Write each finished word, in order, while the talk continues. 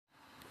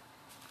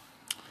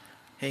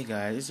Hey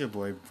guys, it's your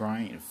boy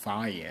Brian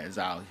Fayez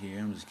out here.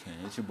 I'm just kidding.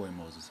 It's your boy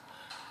Moses.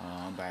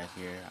 I'm back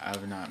here.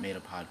 I've not made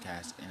a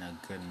podcast in a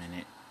good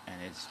minute, and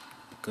it's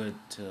good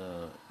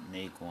to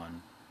make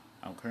one.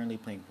 I'm currently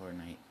playing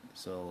Fortnite,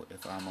 so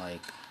if I'm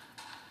like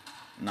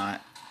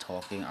not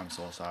talking, I'm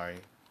so sorry.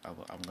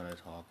 I'm gonna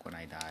talk when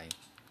I die,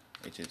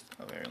 which is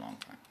a very long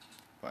time.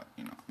 But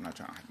I'm not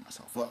trying to hype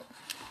myself up.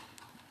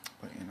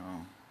 But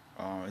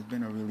it's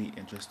been a really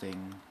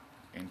interesting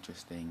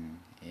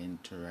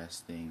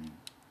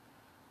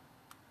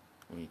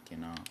week.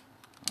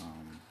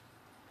 Um,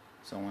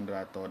 Someone that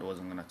I thought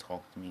wasn't gonna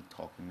talk to me,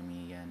 talking to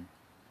me again.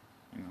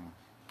 You know,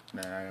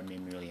 that made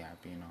me really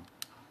happy.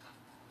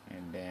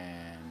 And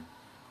then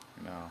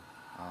you know,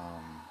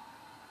 um,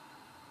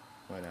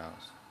 what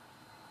else?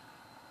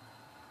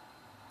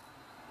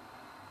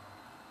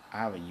 I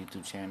have a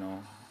YouTube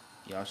channel.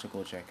 Y'all should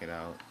go check it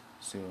out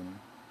soon.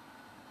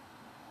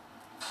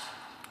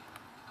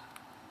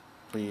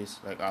 Please,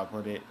 like I'll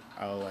put it.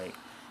 I'll like.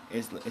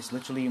 It's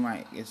literally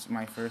my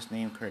first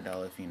name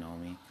Curdell if you know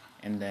me,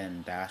 and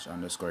then dash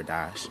underscore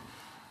dash.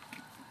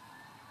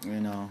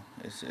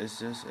 It's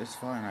just it's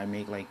fun. I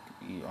make like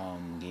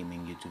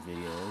gaming YouTube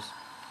videos.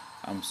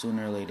 I'm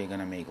sooner or later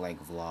gonna make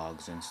like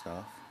vlogs and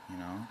stuff, you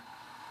know.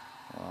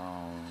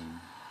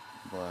 Um,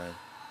 but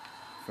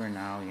for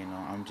now,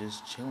 I'm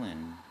just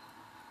chilling,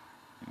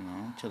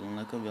 chilling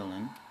like a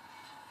villain.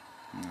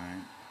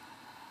 Alright.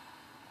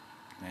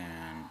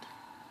 And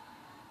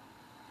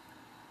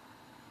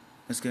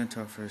let's get into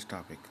our first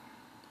topic.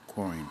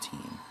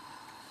 Quarantine.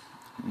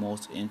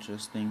 Most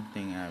interesting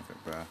thing ever,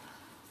 bruh.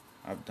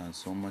 I've done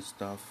so much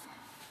stuff,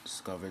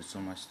 discovered so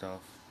much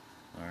stuff,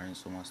 learned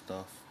so much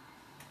stuff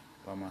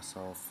by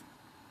myself.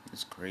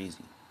 It's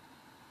crazy.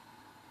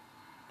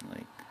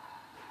 Like,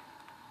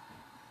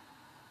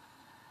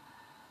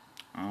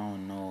 I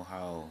don't know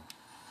how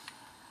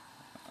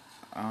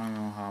I don't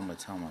know how I'm gonna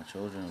tell my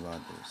children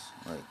about this.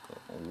 Like,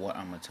 what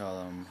I'm gonna tell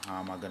them, how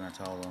am I gonna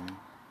tell them,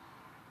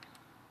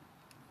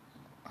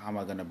 how am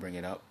I gonna bring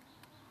it up,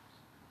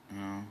 you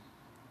know?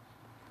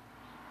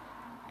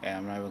 And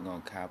I'm not even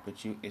gonna cap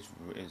with you. It's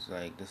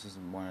like this is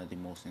one of the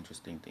most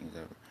interesting things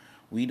ever.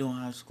 We don't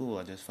have school.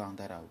 I just found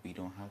that out. We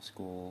don't have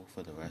school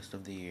for the rest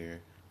of the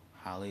year.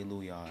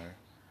 Hallelujah.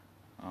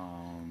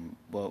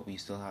 But we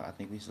still have. I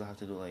think we still have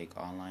to do like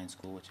online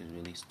school, which is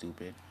really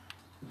stupid.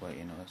 But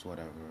it's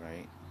whatever,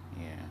 right?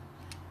 Yeah.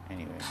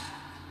 Anyway,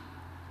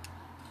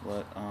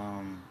 but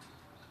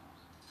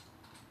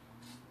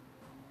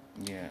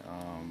yeah,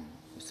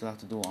 we still have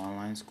to do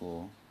online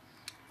school.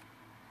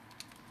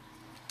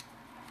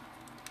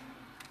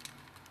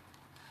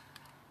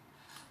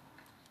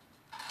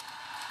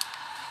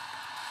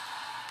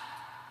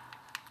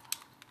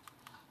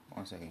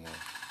 One second, guys.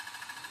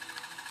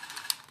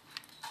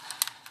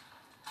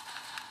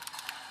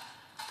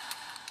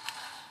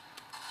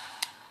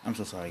 I'm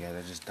so sorry, guys.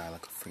 I just died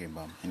like a freaking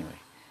bum. Anyway,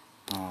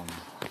 um,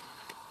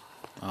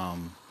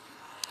 um,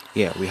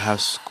 yeah, we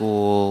have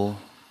school.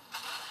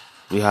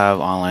 We have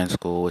online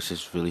school, which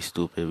is really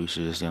stupid. We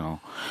should just,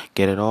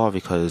 get it all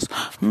because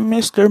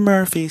Mr.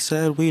 Murphy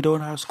said we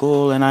don't have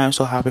school, and I am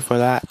so happy for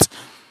that.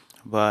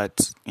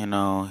 But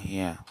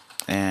yeah,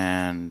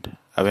 and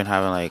I've been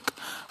having like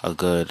a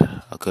good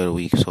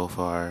week so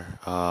far.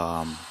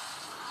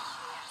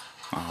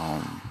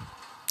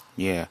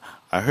 Yeah,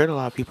 I heard a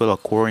lot of people are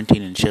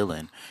quarantining and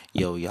chilling.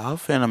 Yo, y'all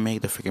finna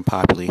make the freaking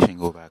population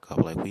go back up.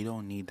 Like, we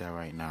don't need that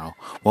right now.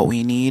 What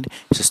we need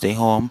is to stay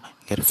home,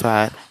 get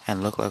fat,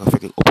 and look like a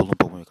freaking Oompa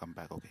Loompa when we come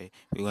back, okay?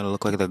 We're gonna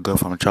look like the girl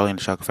from Charlie and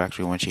the Chocolate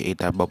Factory when she ate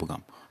that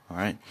bubblegum,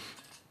 alright?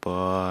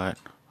 But,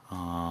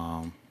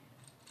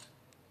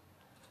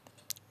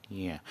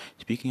 yeah.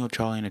 Speaking of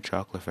Charlie and the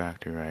Chocolate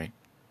Factory, right?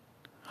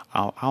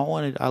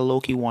 I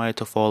low-key wanted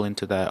to fall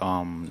into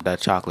that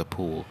chocolate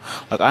pool.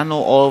 Like, I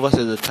know all of us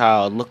as a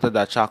child looked at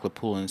that chocolate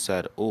pool and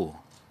said, "Ooh,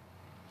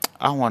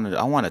 I want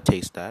to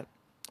taste that."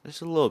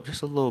 Just a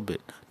little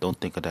bit. Don't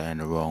think of that in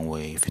the wrong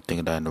way. If you think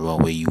of that in the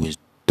wrong way, you is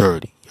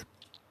dirty. You're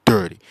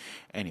dirty.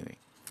 Anyway,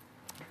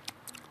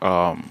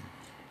 um,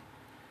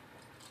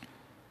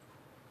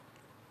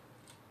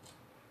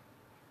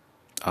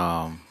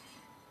 um,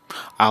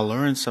 I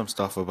learned some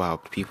stuff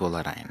about people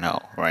that I know,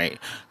 right?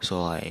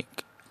 So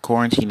like,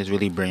 quarantine is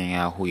really bringing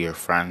out who your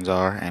friends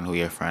are and who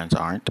your friends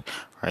aren't,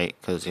 right?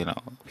 Because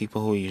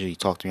people who usually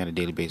talk to me on a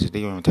daily basis,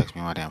 they don't even text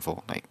me on my damn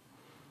phone. Like,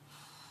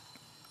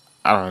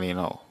 I don't really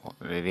know.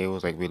 They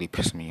was like really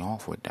pissing me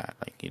off with that.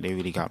 Like, they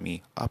really got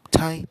me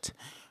uptight,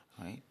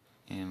 right?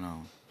 You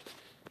know,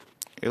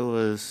 it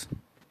was.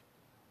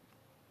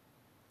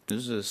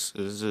 It's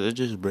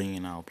just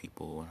bringing out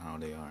people and how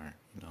they are,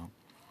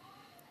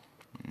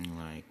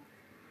 like,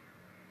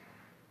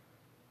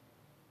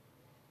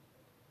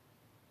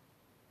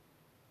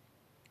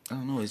 I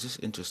don't know. It's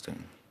just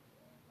interesting.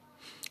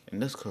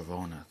 And this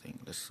Corona thing,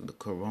 the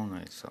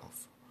Corona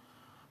itself.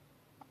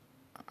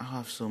 I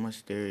have so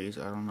much theories.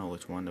 I don't know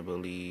which one to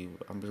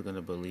believe. I'm just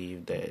gonna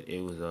believe that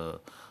it was a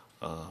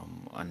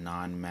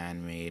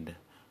non-man-made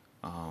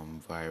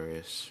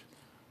virus.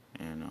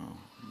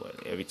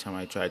 But every time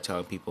I try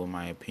telling people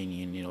my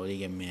opinion, they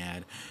get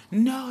mad.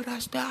 No,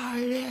 that's not how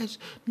it is.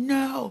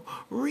 No,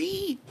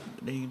 read.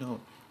 Then,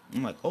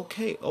 I'm like,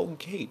 okay,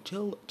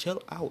 chill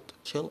out,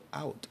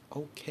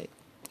 okay,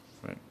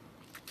 right?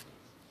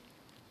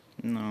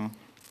 No,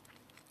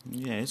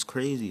 yeah, it's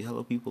crazy.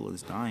 Hello, people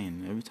is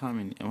dying every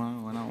time.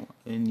 When I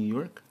in New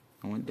York,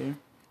 I went there.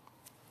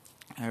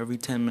 Every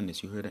 10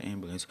 minutes, you hear the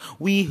ambulance.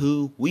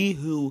 Wee-hoo,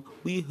 wee-hoo,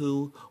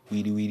 wee-hoo,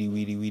 weedy, weedy,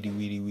 weedy, weedy,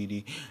 weedy,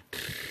 weedy.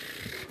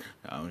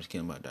 I'm just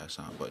kidding about that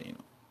song, but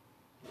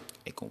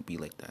it gonna be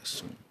like that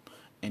soon.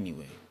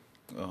 Anyway,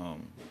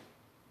 um,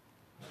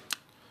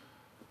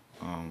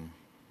 um,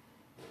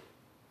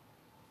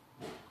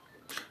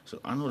 so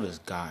I know this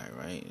guy,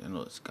 right?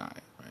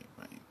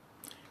 Right?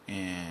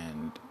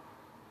 And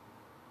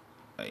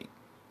like,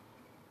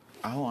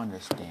 I don't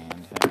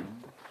understand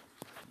him,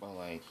 but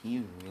like,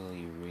 he's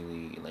really,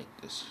 really like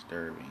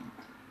disturbing.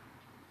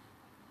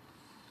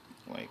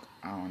 Like,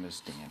 I don't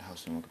understand how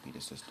someone could be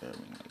this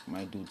disturbing. Like,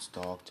 my dude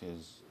stalked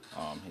his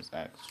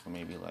ex for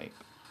maybe like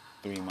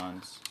 3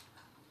 months,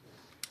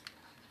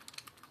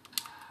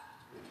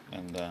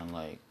 and then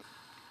like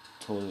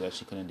told her that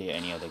she couldn't date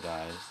any other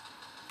guys.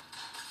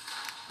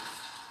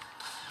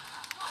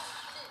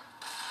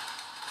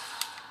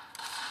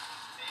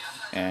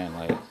 And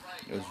like,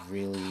 it was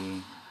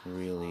really,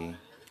 really,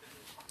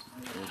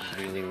 it was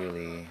really,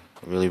 really,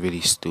 really,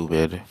 really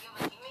stupid.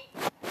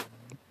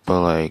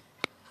 But like,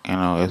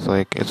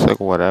 it's like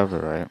whatever,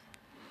 right?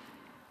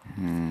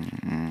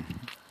 I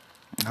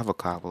have a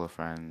couple of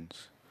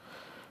friends.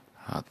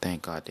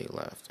 Thank God they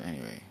left.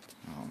 Anyway,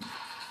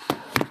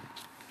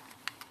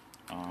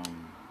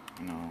 um,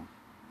 you know,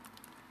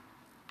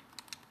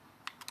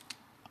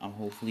 I'm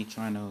hopefully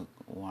trying to.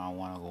 I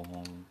want to go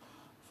home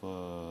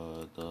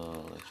for the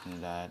like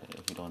Trinidad.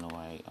 If you don't know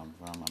where I'm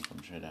from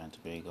Trinidad and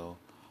Tobago.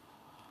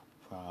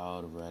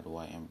 Proud, red,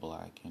 white, and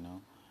black.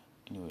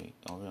 Anyway,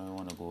 I really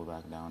want to go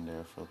back down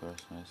there for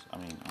Christmas.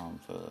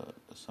 For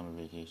the summer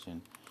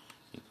vacation,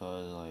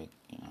 because like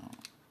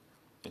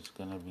it's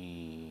gonna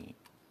be.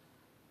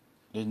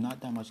 There's not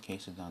that much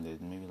cases down there.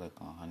 Maybe like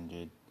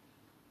 100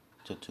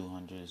 to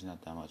 200. There's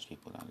not that much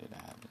people down there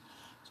that have it.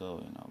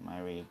 So my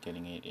rate of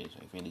getting it is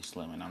like really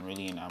slim, and I'm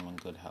in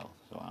good health,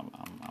 so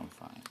I'm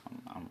fine.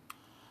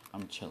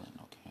 I'm chilling.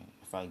 Okay.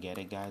 If I get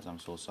it, guys, I'm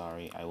so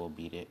sorry. I will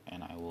beat it,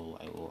 and I will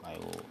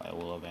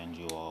avenge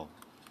you all.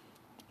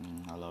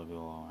 I love you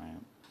all,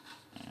 right?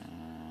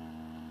 And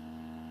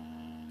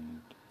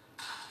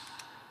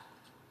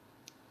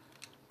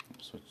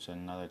switch to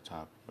another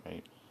topic,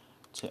 right?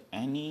 To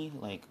any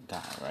like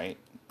guy, right?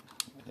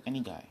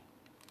 Any guy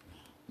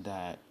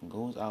that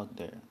goes out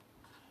there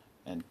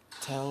and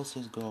tells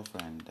his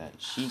girlfriend that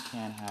she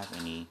can't have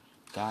any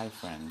guy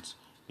friends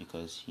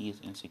because he is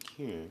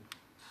insecure,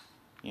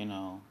 you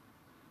know,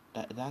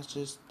 that's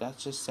just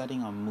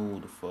setting a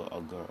mood for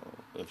a girl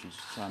if she's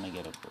trying to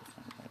get a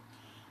boyfriend, right?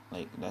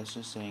 Like that's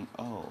just saying,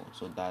 oh,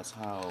 so that's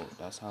how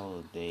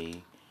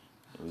they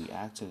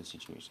react to the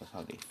situation. That's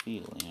how they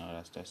feel.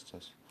 That's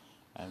just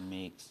that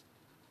makes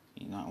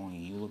not only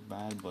you look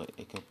bad, but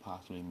it could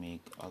possibly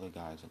make other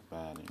guys look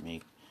bad and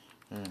make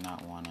her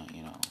not wanna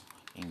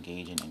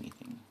engage in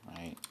anything,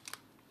 right?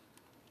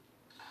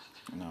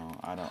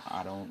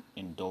 I don't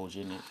indulge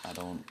in it. I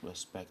don't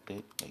respect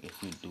it. Like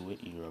if you do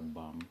it, you're a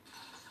bum,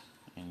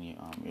 and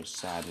you're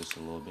sad just a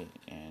little bit,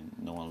 and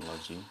no one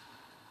loves you.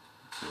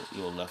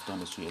 You're left on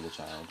the street as a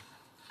child.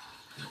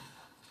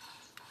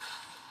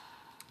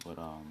 But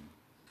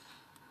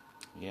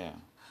yeah,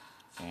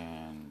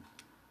 and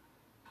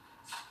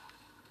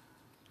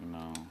you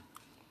know,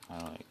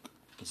 I like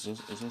it's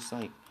just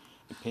like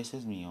it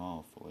pisses me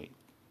off. Like,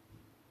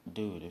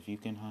 dude, if you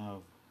can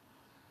have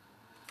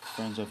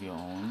friends of your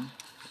own,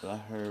 let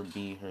her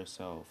be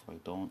herself.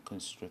 Like, don't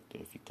constrict her.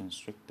 If you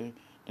constrict her,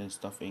 then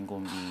stuff ain't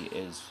gonna be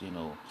as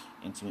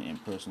intimate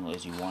and personal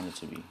as you want it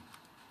to be,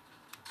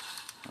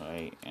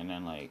 right? And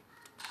then like,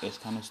 it's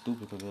kind of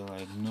stupid because they're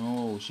like,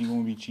 no, she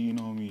gonna be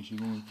cheating on me. She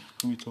gonna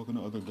be talking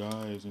to other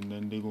guys, and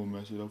then they gonna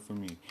mess it up for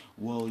me.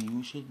 Well,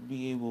 you should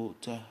be able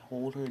to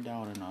hold her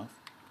down enough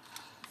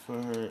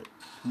for her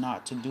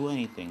not to do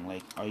anything.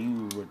 Like, are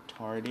you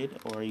retarded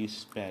or are you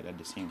sped at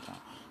the same time?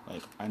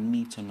 Like, I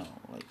need to know.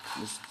 Like,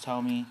 just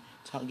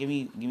give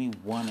me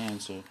one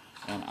answer,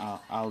 and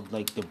I'll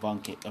like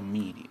debunk it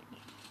immediately.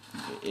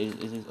 It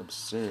is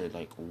absurd.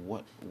 Like,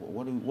 what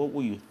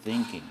were you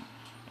thinking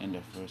in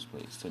the first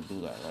place to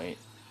do that, right?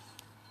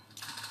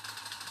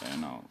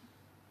 And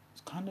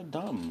it's kind of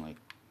dumb. Like,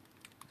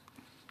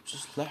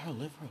 just let her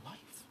live her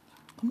life.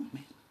 Come on,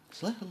 man.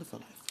 Just let her live her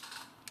life.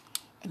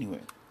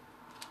 Anyway,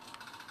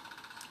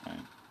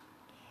 right.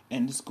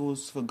 And this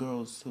goes for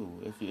girls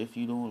too. If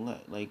you don't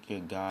let like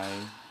your guy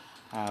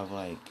have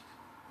like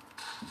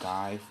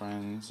guy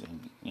friends,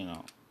 and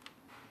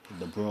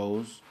the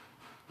bros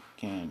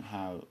can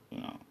have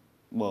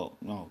well,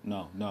 no.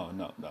 That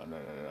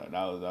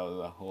was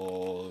a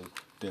whole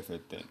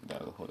different thing.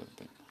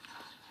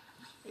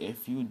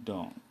 If you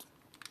don't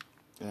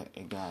let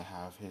a guy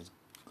have his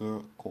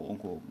quote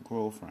unquote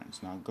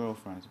girlfriends, not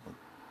girlfriends, but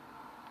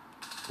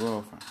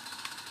girlfriend,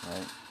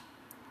 right?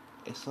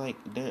 It's like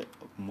there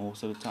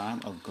most of the time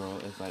a girl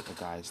is like a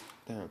guy's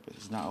therapist.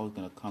 It's not always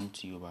gonna come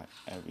to you about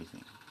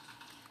everything.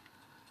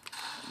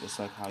 It's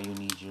like how you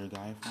need your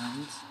guy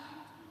friends,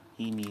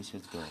 he needs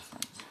his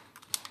girlfriends.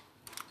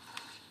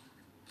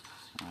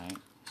 Right?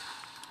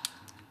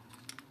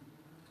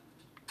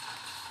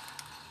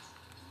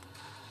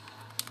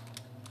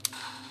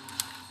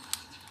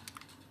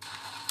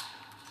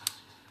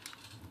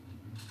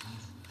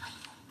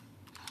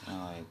 And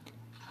like,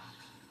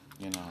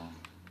 you know,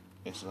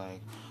 it's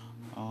like,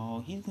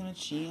 oh, he's gonna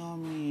cheat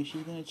on me,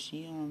 she's gonna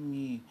cheat on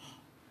me.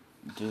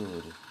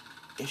 Dude,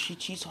 if she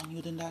cheats on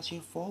you, then that's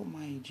your fault,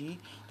 my G.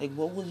 Like,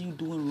 what was you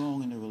doing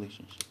wrong in the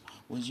relationship?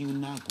 Was you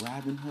not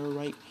grabbing her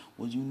right?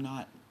 Was you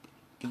not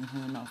giving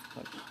her enough?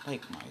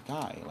 Like my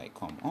guy, like,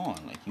 come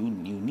on. Like, you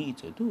need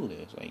to do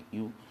this. Like,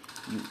 you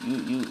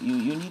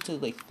need to,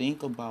 like,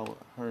 think about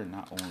her,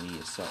 not only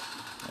yourself.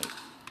 Like,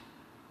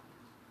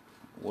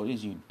 what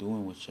is you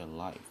doing with your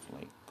life?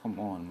 Like, come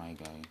on, my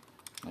guy.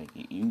 Like,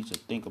 you need to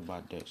think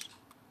about this.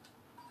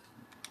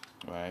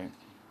 Right?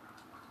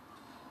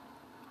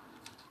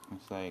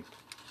 It's like,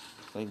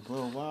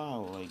 bro,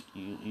 wow, like,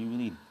 you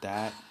really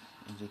that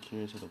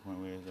insecure to the point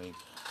where it's like,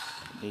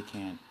 they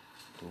can't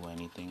do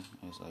anything.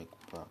 It's like,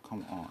 bro,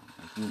 come on.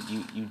 Like,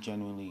 you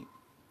genuinely,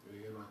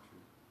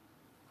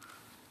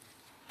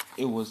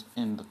 it was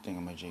in the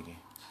thingamajiggy.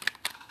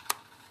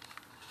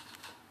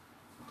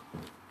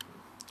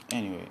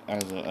 Anyway,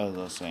 as I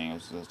was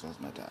saying, that's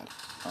my dad.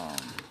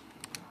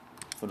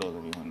 For those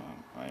of you who know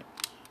him, right?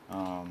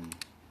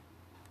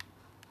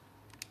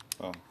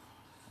 Well,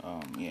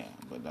 yeah,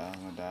 but that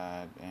was my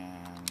dad,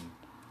 and,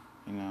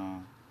 you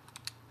know,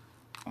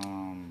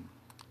 um,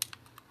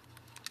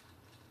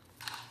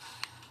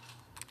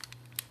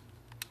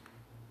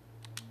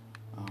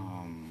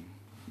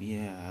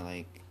 yeah,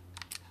 like,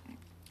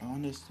 I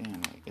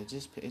understand, like, it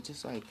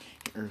just like,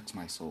 it irks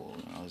my soul,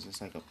 you know, it's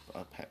just like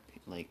a pet,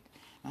 like,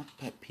 not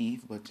pet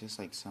peeve, but just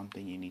like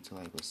something you need to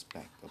like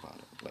respect about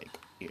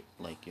it,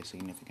 like your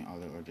significant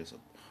other or just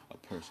a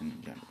person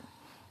in general.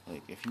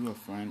 Like, if you're a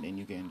friend and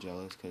you're getting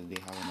jealous because they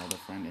have another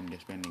friend and they're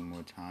spending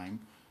more time,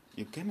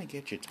 you're gonna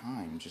get your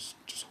time. Just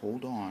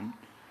hold on.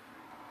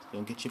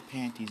 Don't get your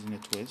panties in a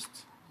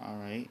twist. All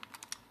right.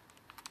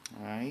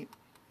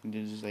 And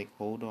then just like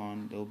hold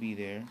on. They'll be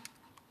there.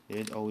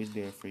 They're always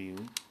there for you.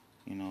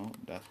 You know,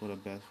 that's what a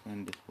best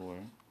friend is for.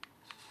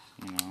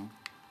 You know,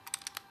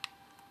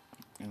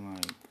 and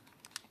like,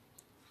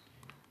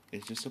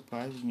 it just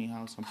surprises me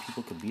how some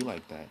people could be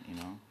like that. You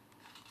know,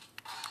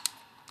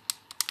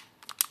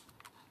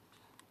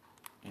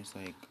 it's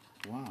like,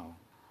 wow,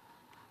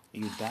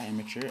 you that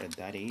immature at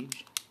that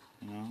age.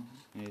 You know,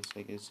 and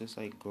it's just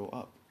like grow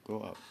up.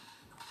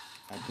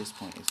 At this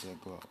point, it's like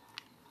grow up.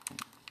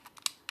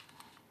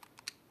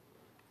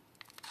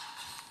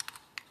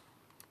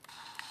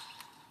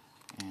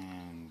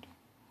 And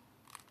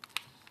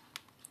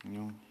you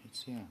know,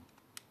 it's yeah.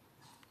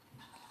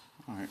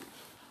 All right.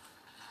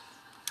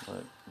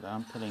 But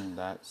I'm putting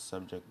that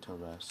subject to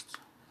rest.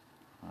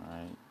 All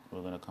right,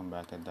 we're gonna come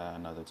back at that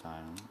another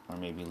time, or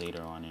maybe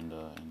later on in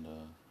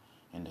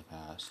the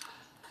cast.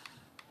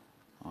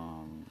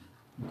 Um,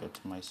 get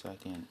to my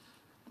second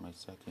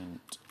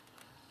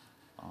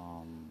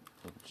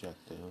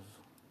objective.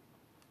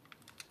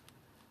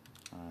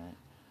 All right.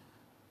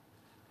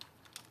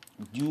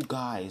 You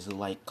guys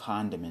like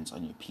condiments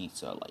on your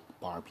pizza, like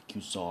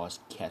barbecue sauce,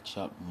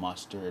 ketchup,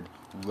 mustard,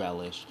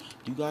 relish.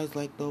 Do you guys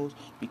like those?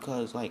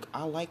 Because like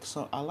I like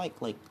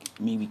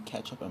maybe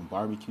ketchup and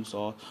barbecue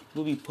sauce.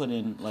 People be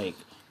putting like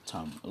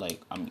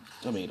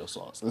tomato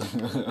sauce.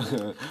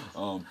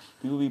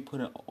 People be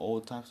putting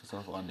all types of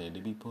stuff on there.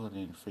 They be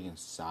putting freaking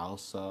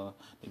salsa.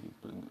 They be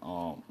putting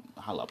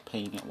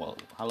jalapeno. Well,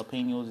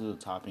 jalapenos is the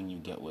topping you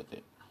get with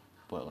it,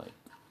 but like,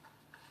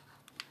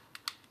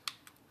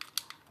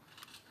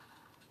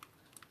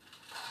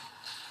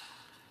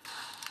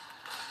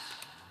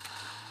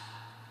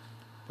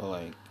 but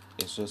like,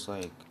 it's just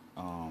like,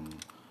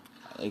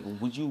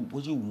 would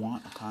you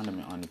want a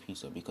condiment on the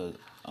pizza? Because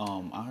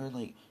I heard,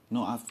 like,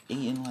 no, I've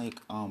eaten like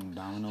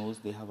Domino's.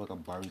 They have like a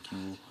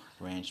barbecue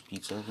ranch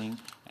pizza thing,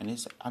 and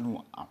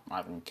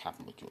I'm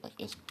capping with you, like,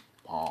 it's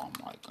bomb.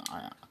 Like,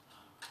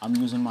 I'm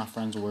using my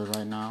friend's word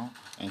right now,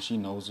 and she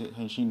knows it,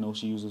 and she knows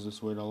she uses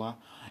this word a lot.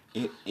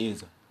 It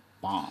is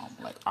bomb.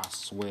 Like, I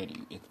swear to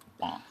you, it's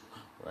bomb.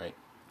 Right?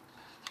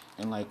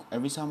 And like,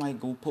 every time I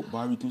go put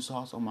barbecue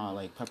sauce on my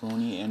like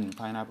pepperoni and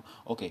pineapple.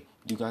 Okay,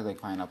 do you guys like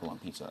pineapple on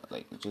pizza?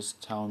 Like,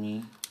 just tell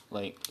me.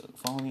 Like,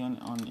 follow me on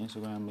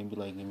Instagram. Maybe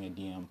like give me a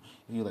DM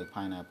if you like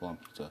pineapple on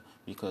pizza.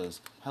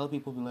 Because hella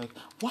people be like,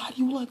 why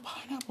do you like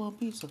pineapple on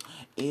pizza?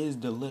 It is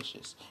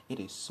delicious. It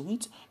is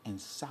sweet and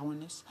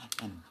sourness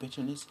and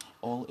bitterness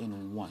all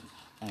in one.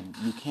 And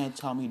you can't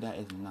tell me that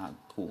is not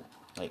cool.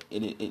 Like,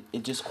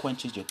 it just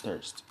quenches your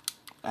thirst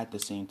at the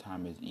same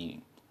time as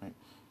eating. Right?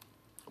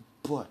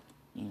 But,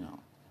 you know,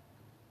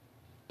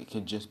 it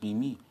could just be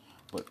me.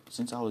 But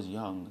since I was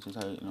young, since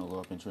I grew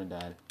up in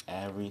Trinidad,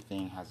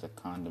 everything has a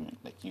condiment.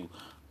 Like, you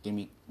give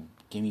me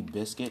give me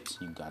biscuits.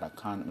 You got a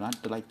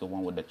not like the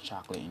one with the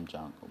chocolate and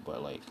junk,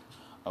 but like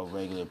a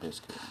regular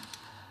biscuit,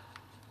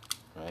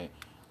 right?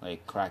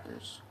 Like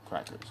crackers.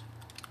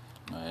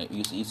 Right, we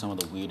used to eat some of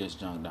the weirdest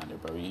junk down there,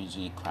 bro. We used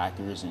to eat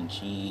crackers and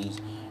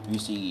cheese. We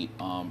used to eat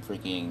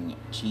freaking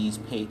cheese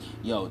paste.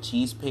 Yo,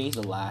 cheese paste,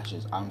 the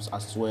lashes. I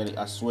swear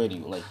to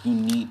you, like you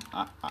need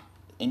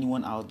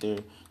anyone out there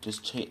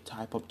just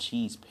type up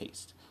cheese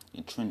paste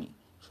in Trini,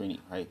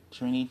 right?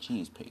 Trini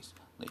cheese paste.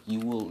 Like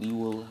you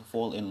will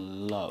fall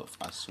in love.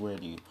 I swear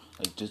to you.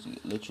 Like just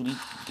literally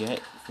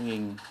get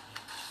freaking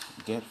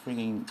get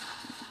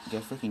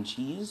freaking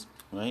cheese,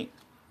 right?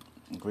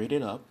 Grate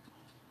it up,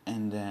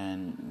 and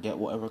then get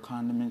whatever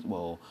condiments.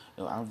 Well,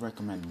 I would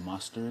recommend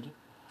mustard,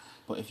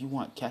 but if you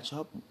want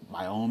ketchup,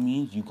 by all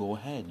means, you go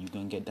ahead. You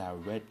can get that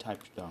red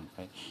type stuff,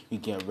 right? You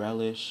get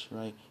relish,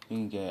 right? You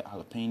can get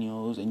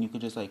jalapenos, and you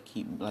could just like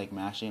keep like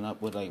mashing up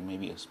with like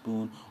maybe a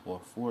spoon or a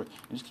fork,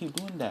 and just keep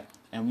doing that.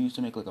 And we used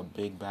to make like a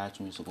big batch.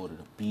 We used to go to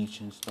the beach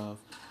and stuff.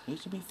 It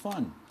used to be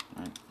fun,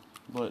 right?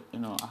 But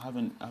I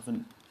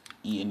haven't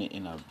eaten it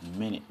in a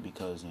minute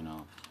because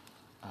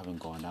I haven't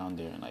gone down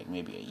there in like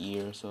maybe a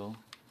year or so.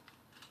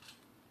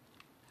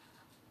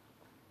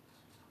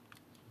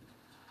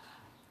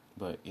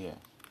 But yeah,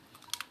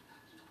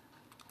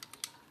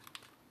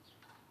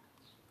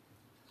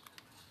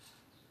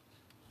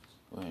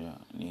 but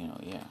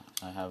yeah,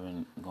 I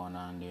haven't gone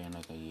down there in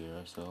like a year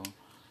or so,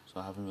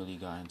 so I haven't really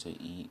gotten to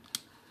eat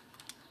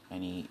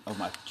any of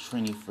my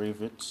Trini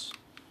favorites.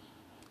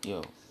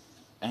 Yo,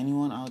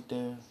 anyone out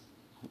there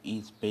who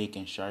eats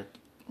bacon shark,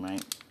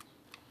 right?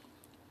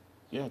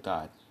 You're a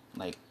god.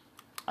 Like,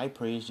 I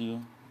praise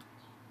you.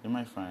 You're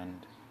my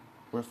friend.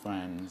 We're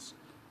friends.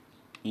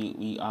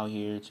 We out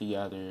here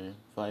together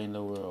fighting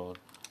the world.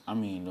 I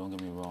mean, don't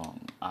get me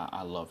wrong.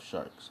 I love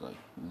sharks. Like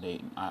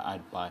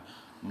I'd buy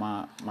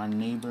my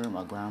neighbor,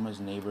 my grandma's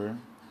neighbor.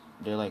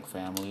 They're like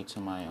family to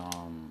my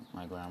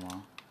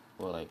grandma,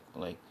 or like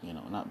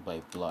not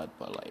by blood,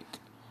 but like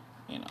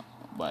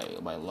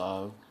by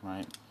love,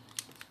 right?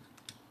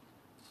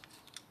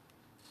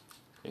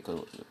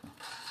 Because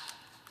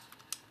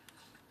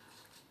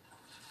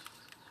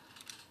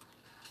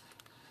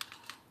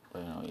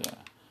but yeah,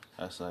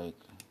 that's like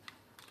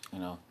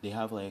they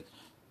have like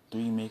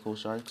three mako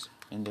sharks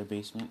in their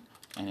basement,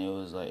 and it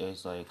was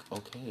like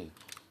okay,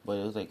 but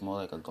it was like more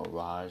like a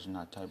garage,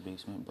 not type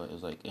basement, but it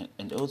was like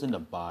and it was in the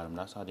bottom.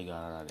 That's how they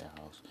got out of their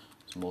house.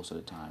 So most of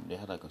the time, they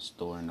had like a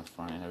store in the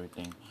front and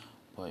everything,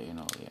 but yeah.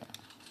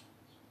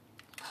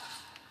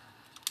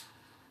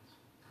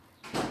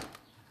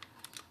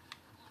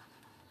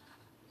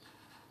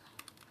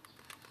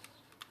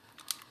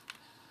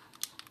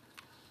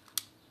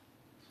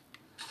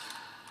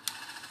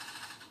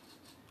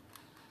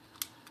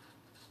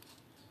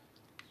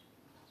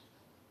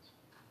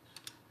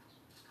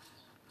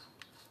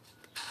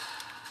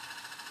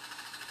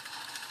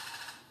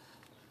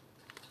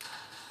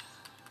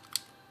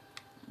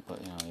 But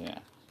yeah.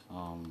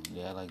 They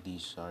had like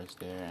these sharks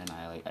there, and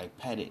I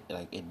pet it.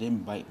 Like it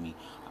didn't bite me.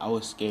 I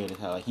was scared as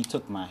hell. Like he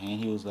took my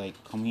hand. He was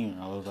like, "Come here."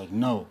 I was like,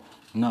 "No,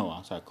 no."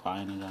 I started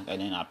crying and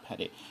then I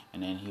pet it,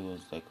 and then he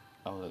was like,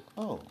 I was like,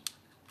 "Oh,"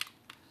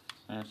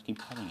 and I just keep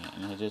petting it,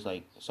 and it just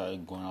like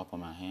started going up on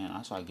my hand.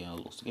 I started getting a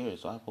little scared,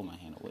 so I pulled my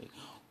hand away.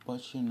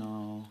 But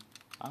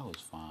I was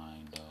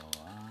fine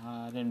though.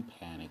 I didn't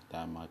panic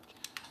that much.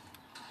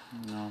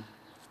 You know,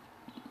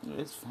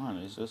 it's fun.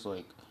 It's just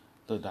like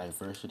the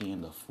diversity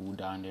in the food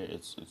down there.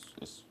 It's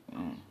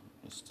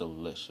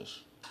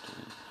delicious,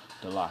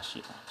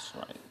 delicious,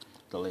 right?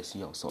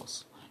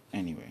 Deliciosos.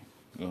 Anyway,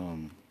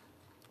 um,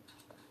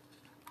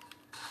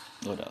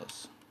 what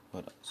else?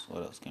 What else?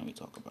 What else can we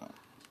talk about?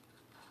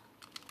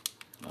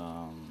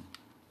 Um,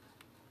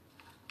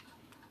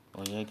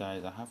 oh yeah,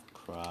 guys, I have a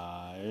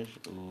crush.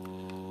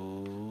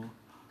 Ooh,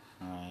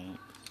 right.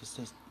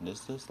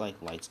 This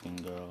like light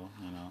skinned girl.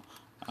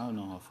 I don't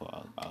know her for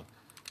a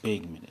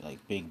big minute,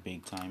 like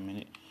big time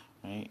minute,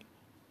 right?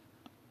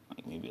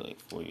 Like maybe like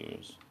 4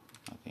 years,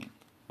 I think,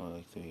 or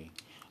like 3.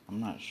 I'm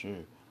not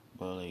sure,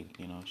 but like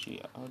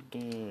she out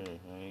there,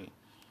 right?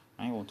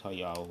 I ain't gonna tell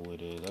y'all who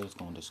it is. I'm just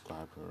gonna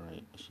describe her,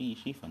 right? She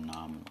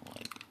phenomenal.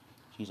 Like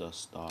she's a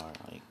star.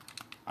 Like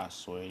I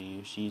swear to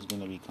you, she's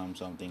gonna become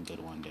something good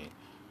one day.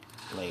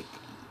 Like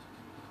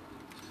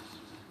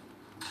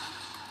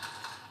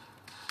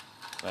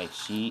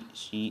she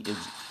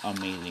is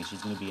amazing.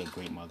 She's gonna be a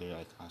great mother.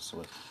 Like I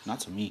swear, not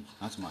to me,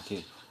 not to my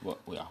kid, but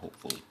yeah,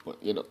 hopefully. But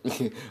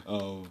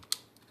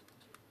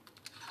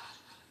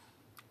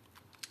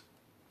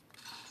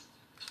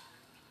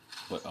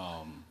but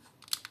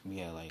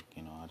yeah, like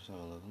I just have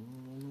a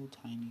little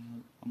tiny,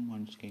 I'm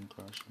munchkin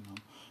crush.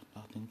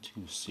 Nothing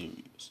too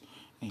serious.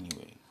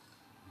 Anyway,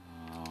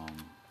 um,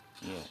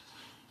 yeah,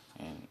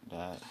 and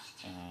that,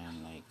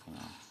 and like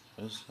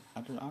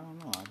I don't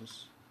know.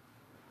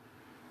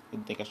 I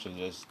think I should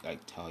just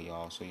like tell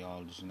y'all so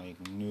y'all just like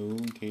know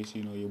in case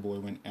your boy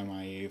went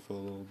MIA for a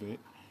little bit.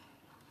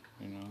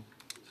 You know.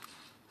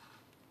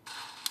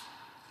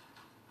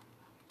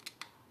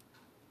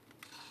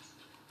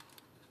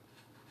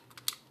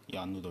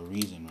 y'all knew the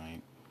reason,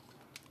 right?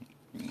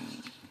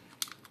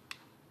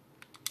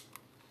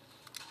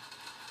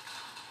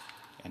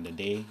 And the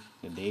day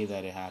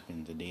that it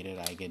happens, the day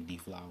that I get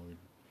deflowered,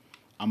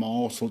 I'ma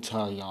also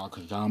tell y'all,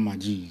 cause y'all my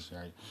G's,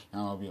 right?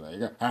 Y'all gonna be like,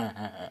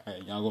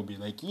 y'all gonna be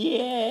like,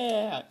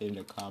 yeah, in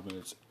the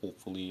comments.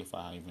 Hopefully, if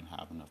I even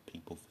have enough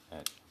people for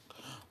that.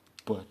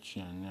 But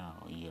you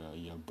know,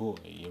 your boy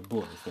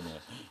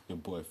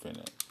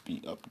finna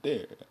be up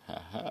there.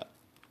 Ha ha.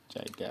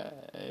 Check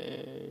that.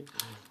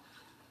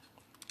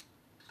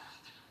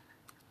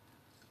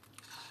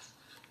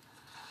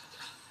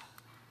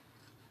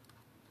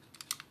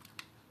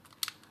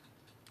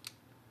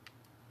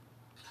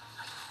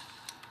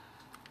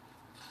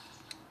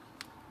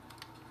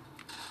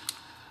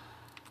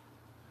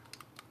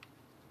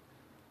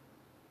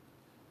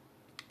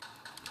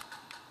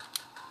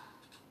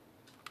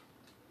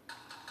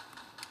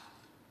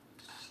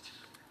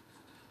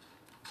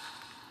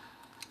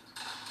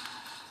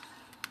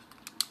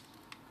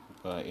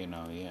 But you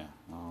know, yeah.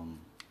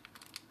 Um.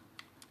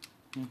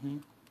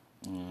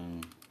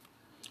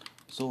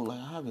 So like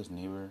I have this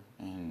neighbor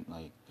and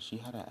like she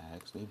had an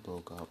ex. They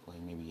broke up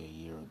like maybe a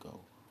year ago,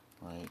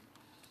 right?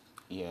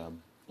 Yeah,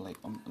 like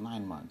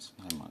 9 months.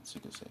 9 months you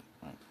could say,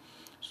 right?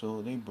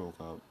 So they broke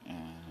up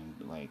and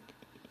like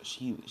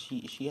she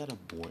had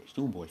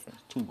two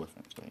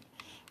boyfriends, right?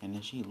 And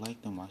then she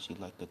liked them while she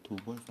liked the two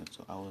boyfriends.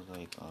 So I was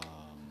like,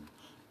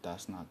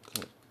 that's not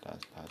good.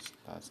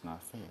 That's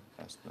not fair.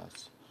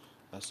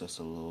 That's just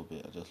a little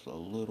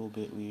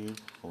bit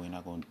weird. But we're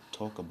not gonna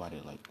talk about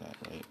it like that,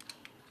 right?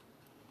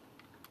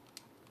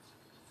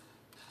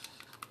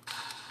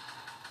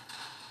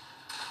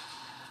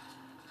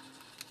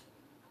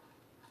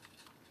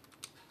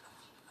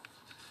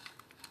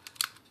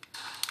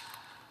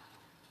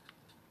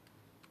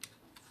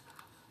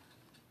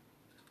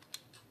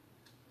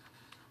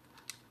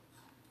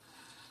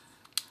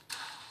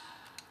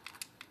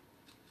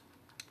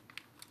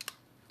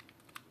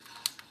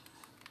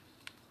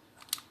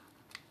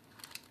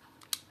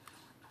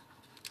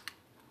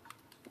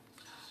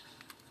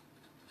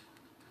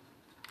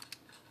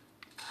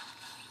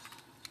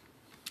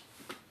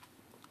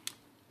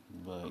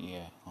 But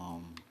yeah,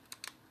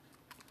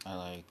 I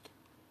like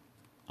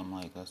I'm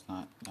like that's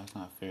not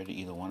fair to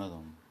either one of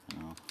them, you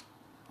know.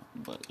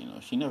 But you know,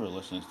 she never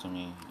listens to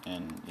me,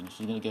 and you know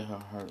she's gonna get her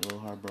heart, little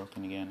heart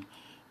broken again,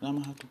 and I'm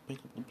gonna have to pick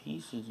up the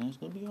pieces, and it's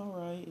gonna be all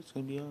right. It's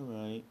gonna be all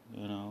right,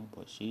 you know.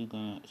 But she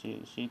don't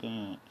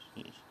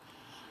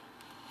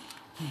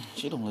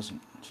listen.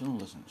 She don't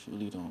listen. She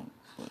really don't.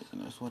 But you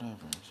know, it's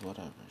whatever. It's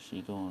whatever.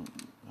 She gonna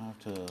have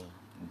to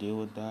deal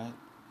with that,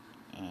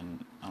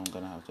 and I'm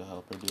gonna have to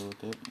help her deal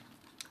with it,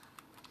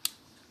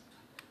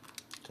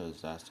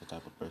 because that's the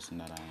type of person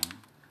that I am.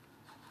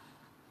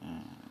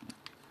 And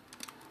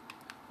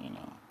you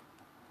know,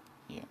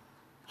 yeah.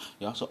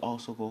 You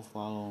also go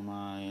follow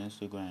my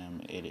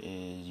Instagram. It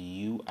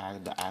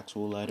is the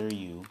actual letter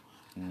U,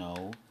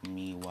 know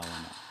me well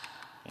enough,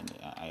 and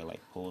I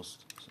like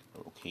post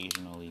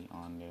occasionally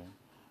on there.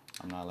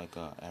 I'm not like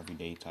a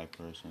everyday type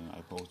person.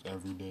 I post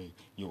every day.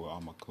 Yo,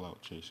 I'm a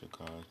clout chaser,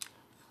 cause.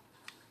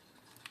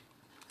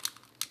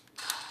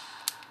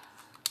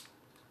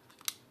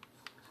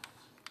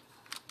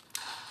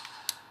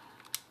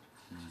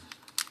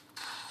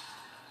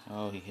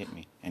 Oh, he hit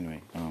me.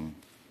 Anyway, what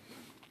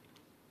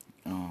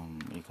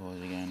do you call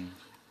it again?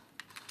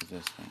 What's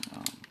this thing?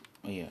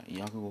 Oh yeah,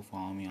 y'all can go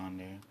follow me on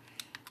there.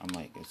 I'm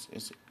like,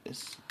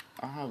 it's.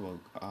 I have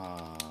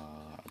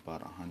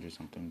about 100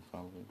 something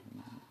followers.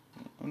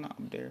 I'm not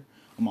there.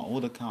 On my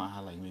old account, I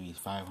had like maybe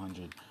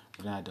 500,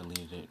 but then I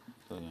deleted it.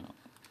 So you know,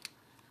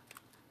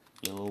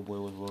 your little boy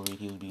was worried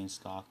he was being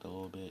stalked a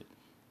little bit.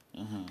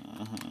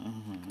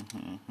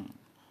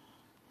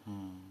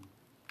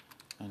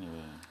 Anyway,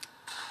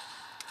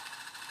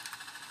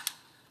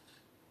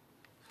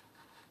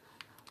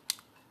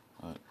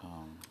 but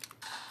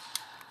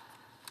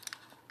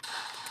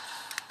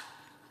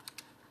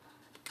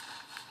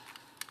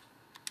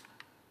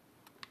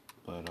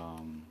but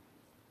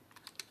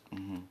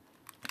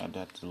I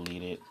had to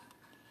delete it,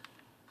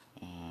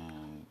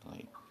 and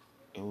like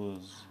it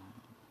was,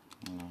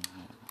 you know,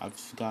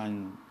 I've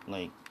gotten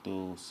like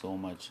through so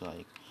much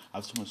like I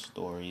have so much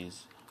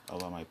stories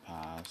about my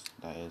past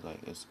that is like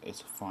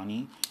it's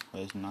funny,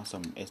 but it's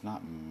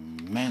not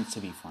meant to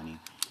be funny,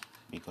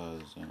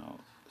 because you know,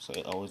 so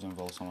it always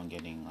involves someone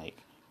getting like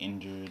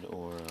injured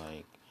or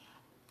like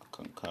a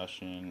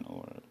concussion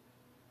or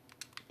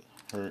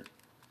hurt,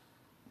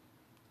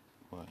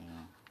 but you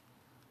know.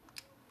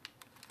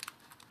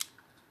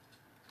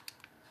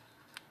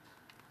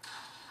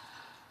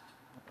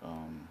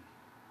 Um,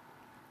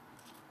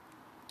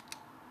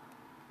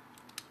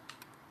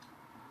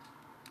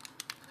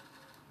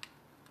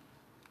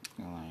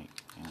 and like,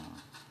 you know,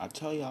 I'll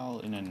tell y'all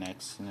in the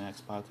next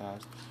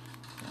podcast.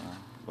 You know,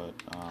 but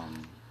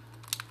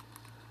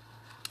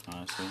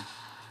honestly,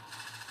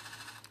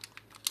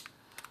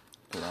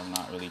 because I'm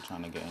not really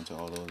trying to get into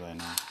all those right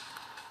now.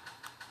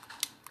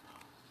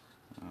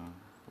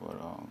 But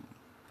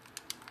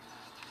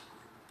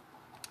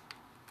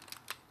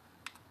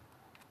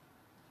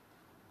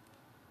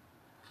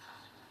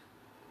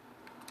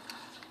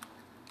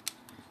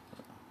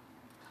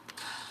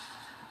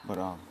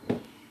But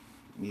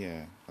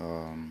yeah.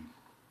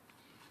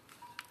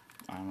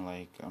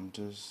 I'm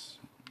just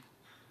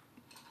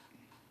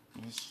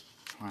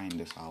trying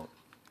this out.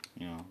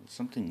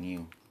 Something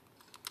new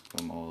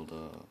from all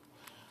the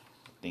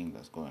things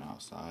that's going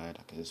outside.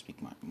 I can just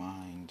speak my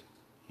mind.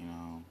 You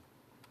know,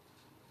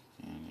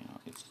 and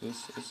it's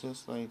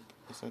just like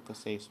it's like a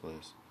safe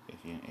place if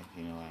you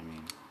know what I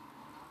mean.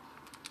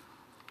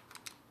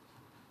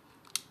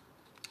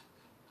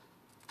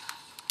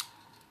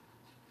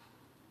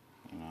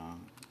 You know,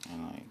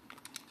 and like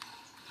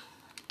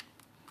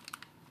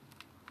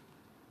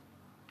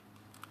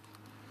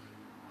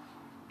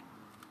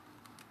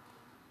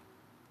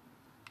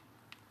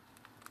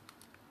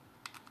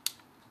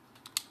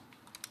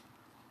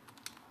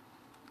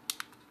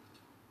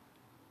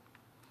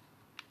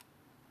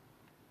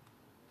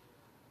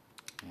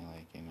and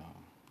like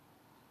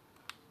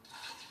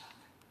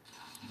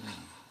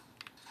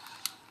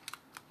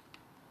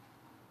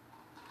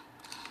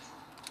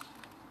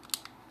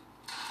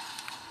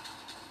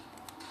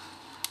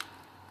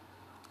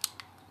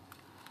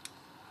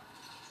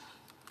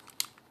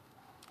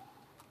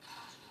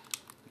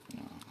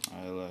yeah,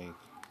 I like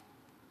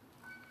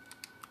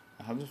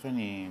I have this friend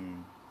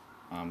named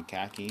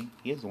Kaki.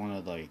 He has one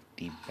of like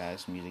the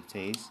best music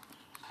tastes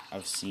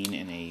I've seen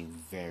in a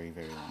very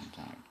very long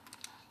time.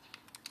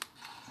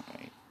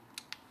 Like,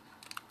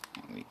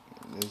 like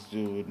this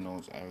dude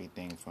knows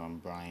everything from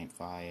Brian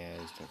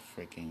Fayez to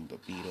freaking the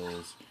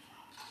Beatles,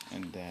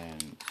 and then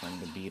from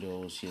the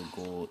Beatles he'll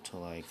go to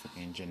like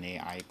freaking Janae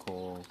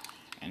Aiko,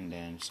 and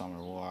then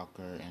Summer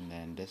Walker, and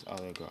then this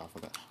other girl I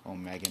forgot. Oh,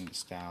 Megan Thee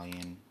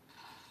Stallion.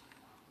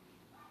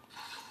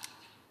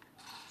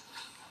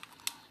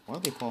 Why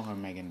do they call her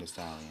Megan Thee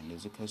Stallion?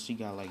 Is it because she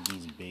got like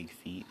these big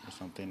feet or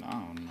something? I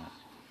don't know.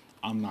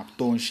 I'm not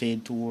throwing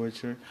shade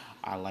towards her.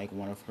 I like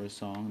one of her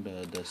songs,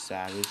 the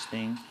Savage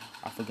thing.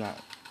 I forgot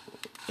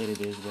what it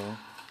is though.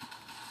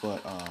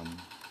 But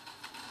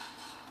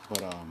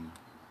but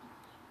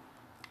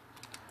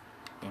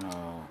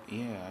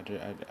yeah,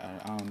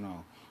 I don't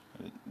know.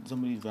 Some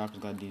of these rappers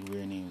got these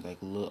weird names like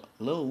Lil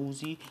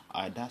Uzi.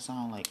 That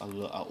sound like a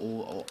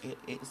little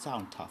it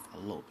sound tough a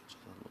little bit, just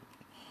a little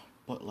bit.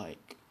 But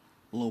like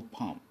Lil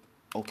Pump,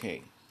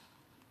 okay,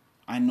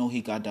 I know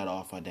he got that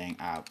off a dang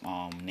app,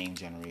 name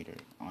generator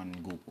on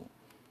Google.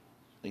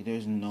 Like,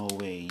 there's no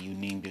way you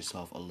named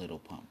yourself a Little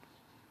Pump.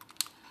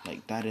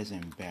 Like, that is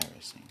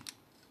embarrassing.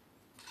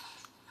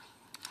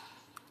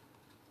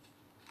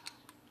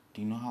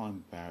 Do you know how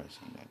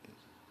embarrassing that is?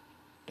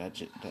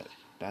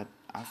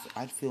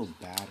 I'd feel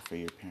bad for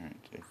your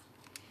parents if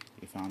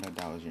you found out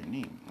that was your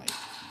name. Like,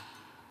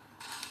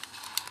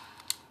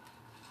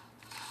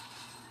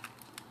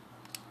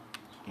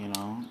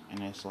 and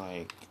it's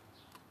like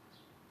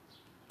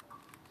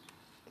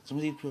some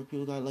of these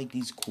people got like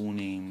these cool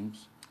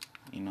names,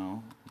 you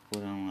know,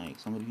 but like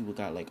some of the people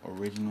got like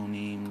original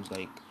names,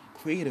 like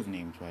creative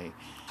names, right?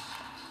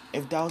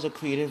 If that was a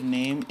creative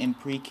name in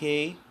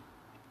pre-K,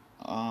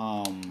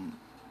 um,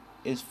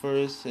 his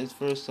first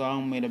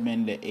song might have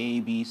been the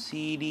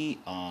ABCD,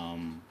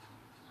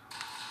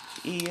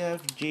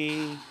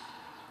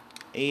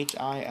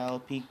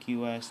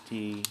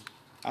 EFGHILPQST.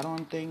 I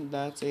don't think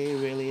that's a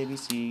really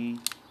ABC,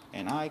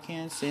 and I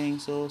can't sing,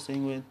 so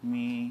sing with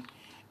me.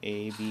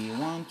 AB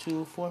 1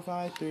 2 4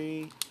 5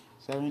 3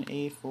 7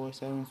 8 4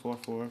 7 4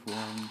 4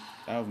 1.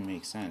 That would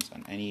make sense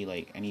on any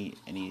like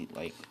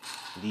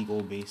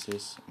legal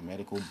basis,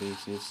 medical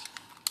basis,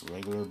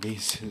 regular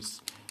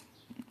basis.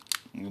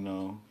 You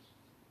know,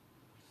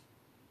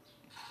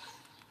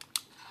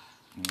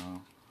 you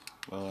know.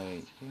 But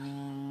like,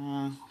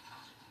 yeah,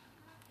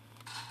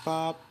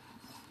 pop.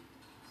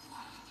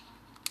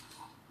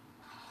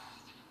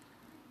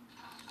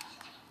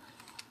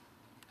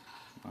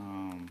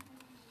 Um,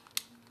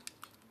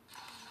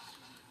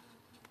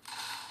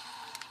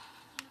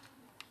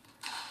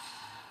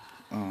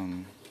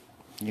 um,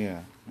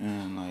 yeah,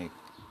 and like,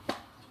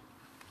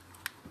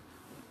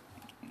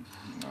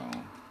 you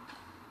know,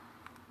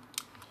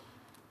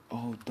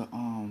 oh,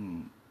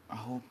 I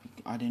hope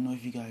I didn't know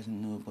if you guys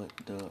knew, but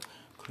the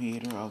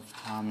creator of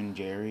Tom and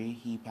Jerry,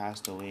 he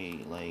passed away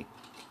like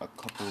a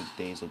couple of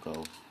days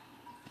ago,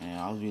 and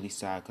I was really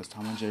sad because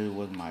Tom and Jerry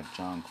was my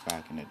junk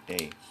back in the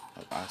day.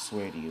 Like, I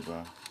swear to you,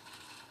 bro.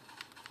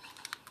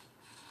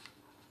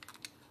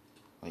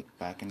 Like,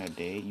 back in the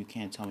day, you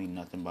can't tell me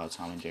nothing about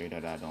Tom and Jerry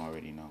that I don't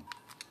already know.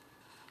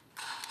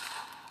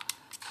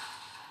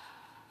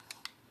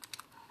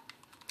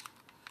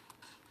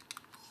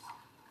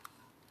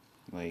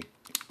 Like,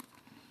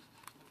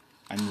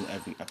 I knew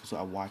every episode.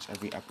 I watched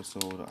every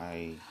episode.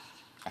 I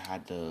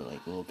had the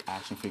like little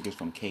action figures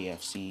from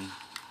KFC,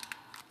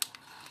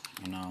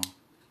 you know,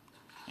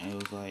 and it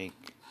was like,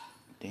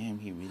 damn,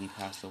 he really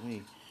passed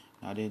away.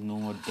 Now there's no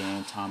more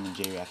damn Tom and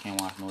Jerry. I can't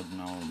watch no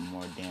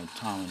more damn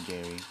Tom and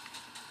Jerry.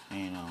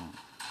 And,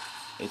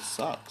 it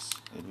sucks.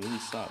 It really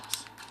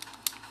sucks.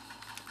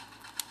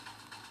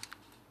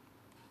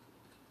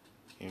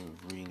 It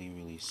really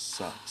really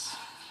sucks,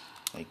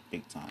 like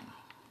big time.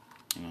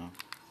 You know.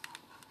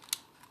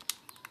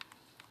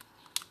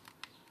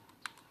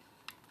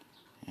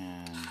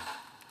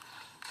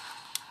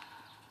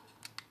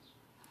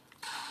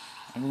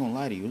 I'm not gonna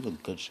lie to you, it was a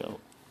good show.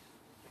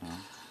 You know?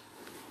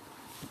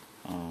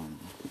 Um,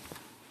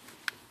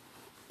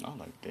 I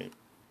liked it.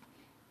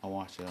 I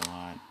watched it a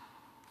lot.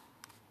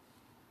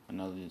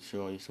 Another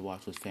show I used to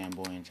watch was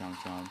Fanboy and Chum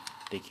Chum.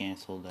 They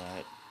canceled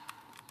that.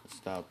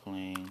 Stopped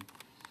playing.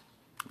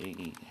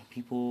 The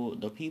people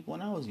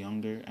when I was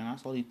younger, and I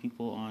saw these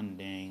people on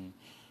dang,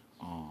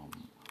 um,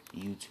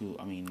 YouTube.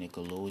 I mean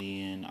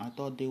Nickelodeon. I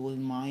thought they was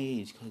my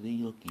age because they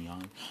look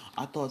young.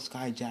 I thought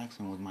Sky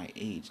Jackson was my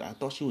age. I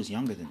thought she was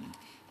younger than me.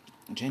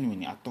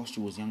 Genuinely, I thought she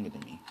was younger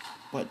than me.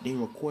 But they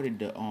recorded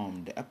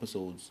the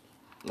episodes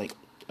like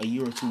a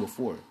year or two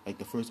before, like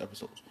the first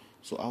episodes.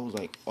 So I was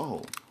like,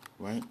 oh,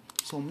 right.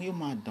 So me and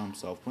my dumb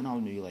self, when I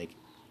was maybe like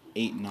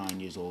 8, 9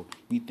 years old,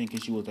 me thinking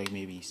she was like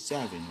maybe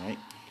 7, right?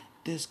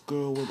 This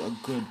girl was a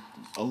good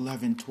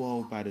 11,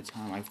 12 by the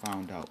time I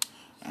found out,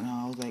 and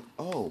I was like,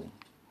 oh,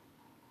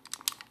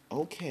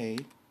 okay,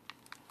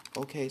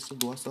 okay. So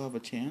do I still have a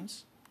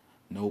chance?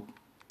 Nope.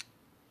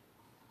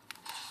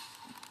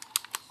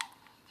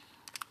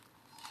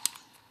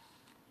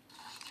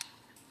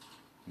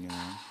 You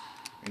know.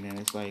 And then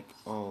it's like,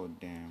 oh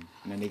damn.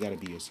 And then they gotta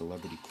be a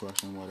celebrity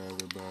crush and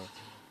whatever, bro.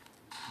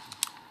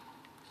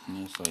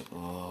 And it's like,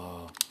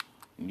 oh,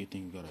 you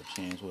think you got a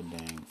chance? Well,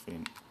 dang,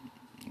 it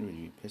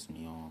really pissed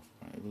me off.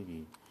 Right? It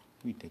really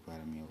dick out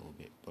of me a little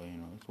bit. But you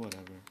know, it's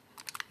whatever.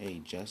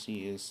 Hey,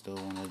 Jessie is still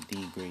one of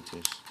the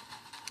greatest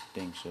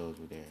thing shows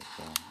with there,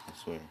 bro.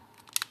 I swear.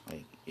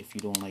 Like, if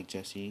you don't like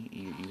Jessie,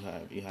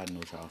 you had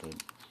no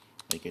childhood.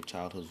 Like your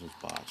childhood was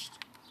botched.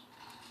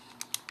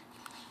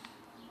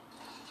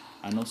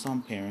 I know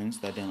some parents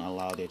that didn't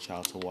allow their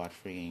child to watch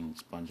freaking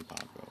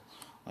SpongeBob, bro.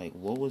 Like,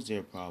 what was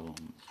their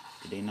problem?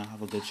 Did they not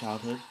have a good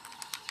childhood?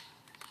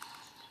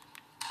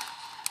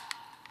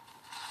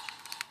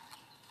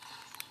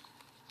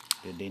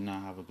 Did they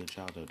not have a good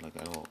childhood, like,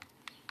 at all?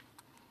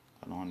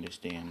 I don't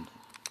understand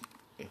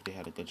if they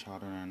had a good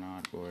childhood or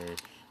not, or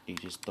they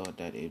just thought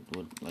that it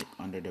would, like,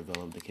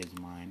 underdevelop the kid's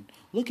mind.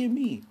 Look at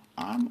me.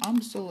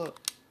 I'm somewhat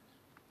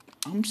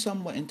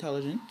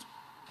intelligent,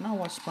 and I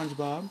watch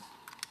SpongeBob,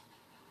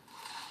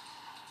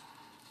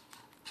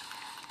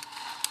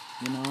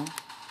 you know?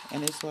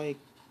 And it's like,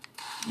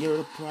 you're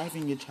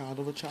depriving your child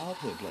of a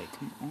childhood. Like,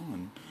 come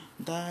on.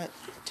 That,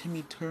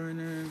 Timmy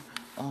Turner,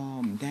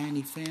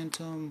 Danny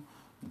Phantom,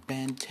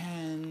 Ben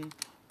 10,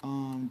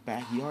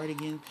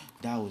 Backyardigans,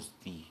 that was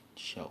the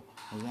show.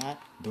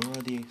 That,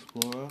 Dora the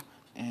Explorer,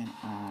 and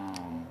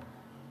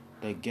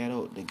the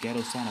ghetto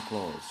Santa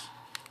Claus.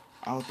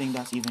 I don't think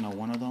that's even a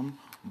one of them,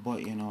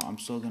 but you know, I'm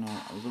still gonna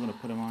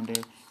put him on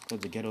there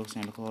because the ghetto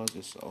Santa Claus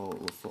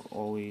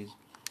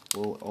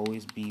will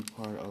always be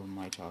part of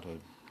my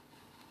childhood.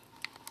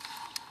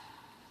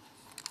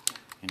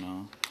 You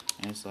know,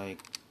 and it's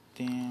like,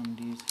 damn,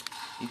 these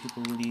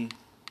people really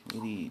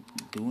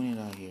doing it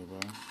out here, bro.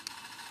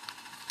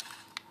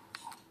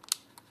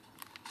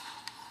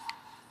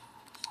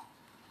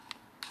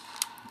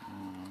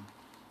 And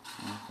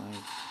it's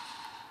like,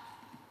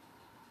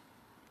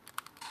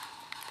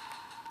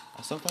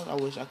 sometimes I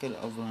wish I could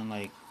have run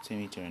like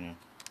Timmy Turner.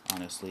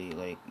 Honestly,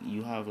 like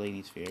you have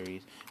ladies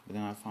fairies, but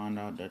then I found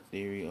out that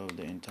theory of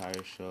the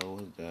entire show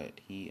was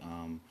that he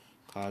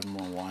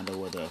Cosmo and Wanda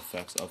were the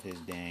effects of his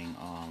dang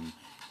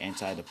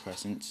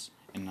antidepressants,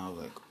 and I was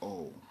like,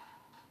 oh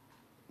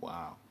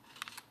wow,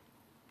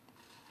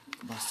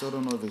 but I still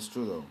don't know if it's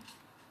true though.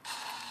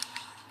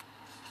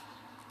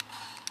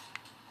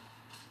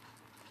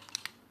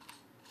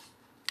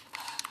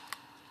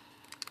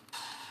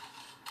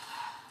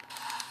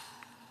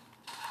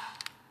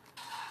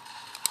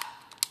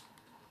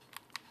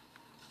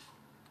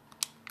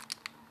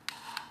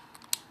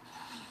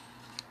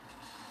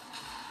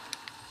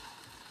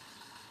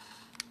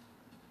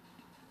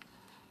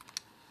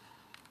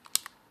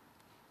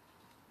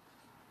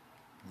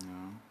 You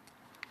know,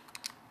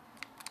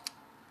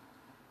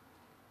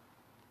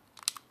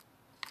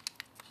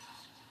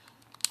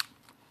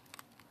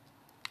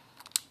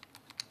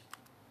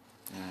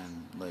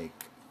 and like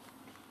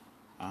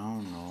I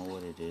don't know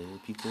what it is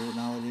with people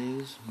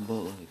nowadays,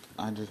 but like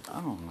I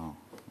don't know.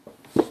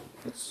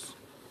 It's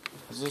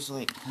it's just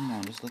like, come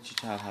on, just let your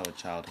child have a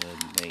childhood.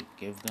 Like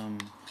give them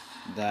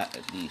that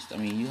at least. I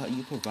mean,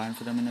 you provide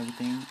for them and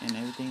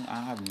everything.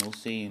 I have no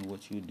say in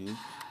what you do,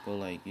 but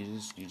like you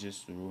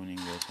just ruining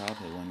their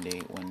childhood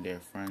when their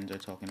friends are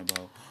talking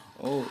about,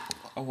 oh,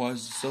 I watched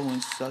so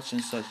and such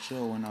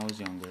show when I was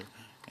younger,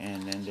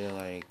 and then they're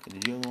like,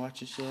 did you ever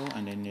watch the show?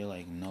 And then they're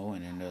like, no,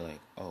 and then they're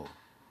like, oh.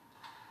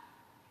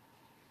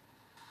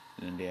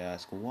 And then they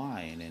ask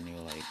why, and then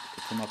they're like,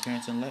 "Because my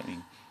parents didn't let me."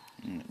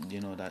 You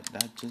know that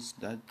just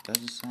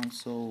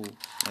sounds so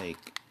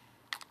like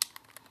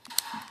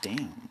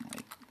damn,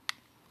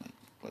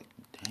 like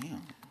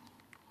damn.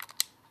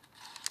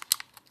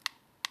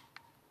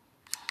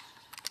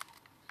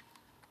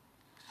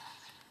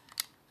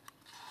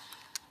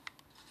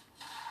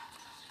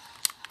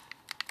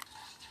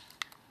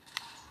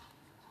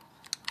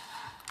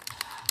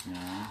 You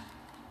know,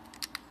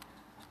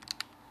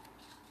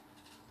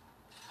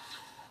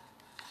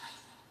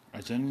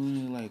 I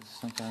genuinely like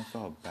sometimes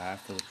felt bad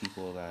for the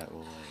people that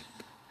were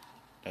like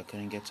that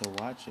couldn't get to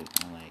watch it,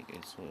 and like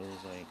it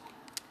was like,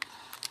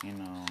 you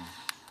know,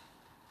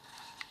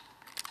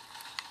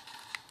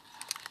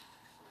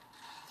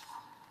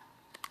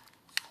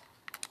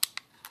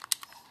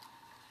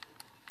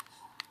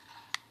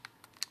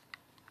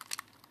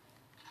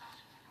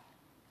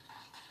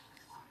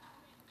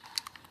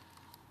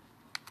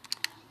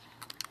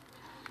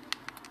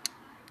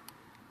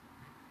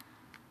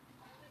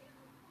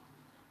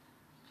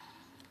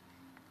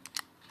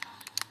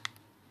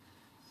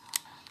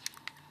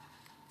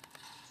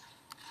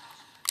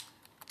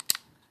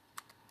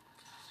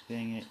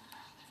 dang it.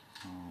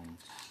 Um,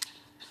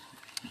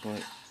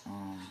 but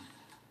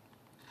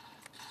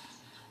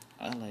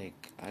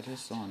I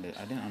just saw it.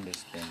 I didn't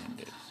understand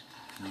it,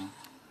 you know.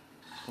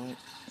 But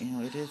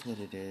it is what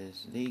it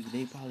is.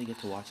 They probably get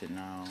to watch it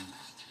now,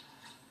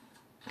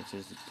 which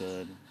is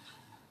good.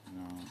 You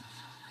know,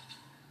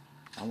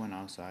 I went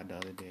outside the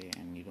other day,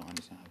 and you don't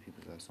understand how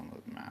people have some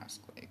with masks.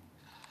 Like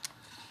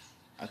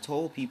I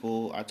told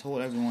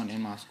everyone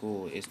in my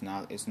school, it's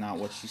not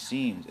what she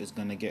seems. It's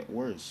gonna get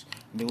worse.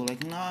 And they were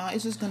like, nah,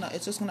 it's just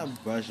gonna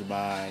brush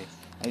by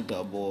like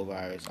the Ebola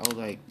virus. I was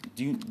like,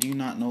 do you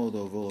not know the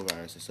Ebola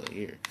virus is still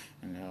here?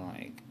 And they're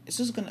like,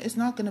 it's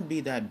not gonna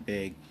be that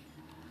big.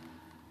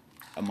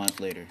 A month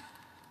later,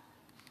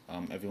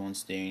 everyone's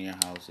staying in your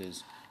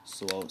houses,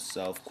 so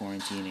self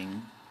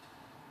quarantining.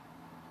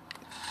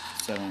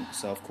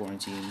 Self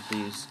quarantine,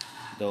 please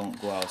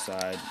don't go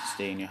outside.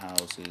 Stay in your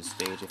houses.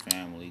 Stay with your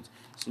families.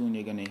 Soon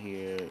you're gonna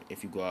hear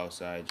if you go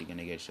outside, you're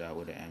gonna get shot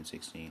with an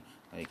M16.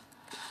 Like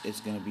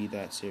it's gonna be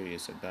that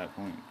serious at that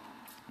point.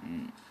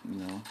 You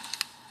know,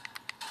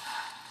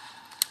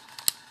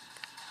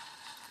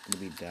 it's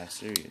gonna be that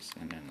serious.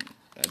 And then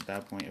at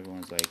that point,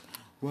 everyone's like,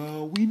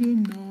 "Well, we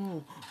didn't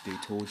know. They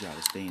told y'all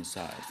to stay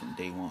inside from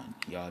day one.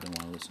 Y'all didn't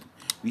want to listen."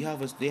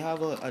 They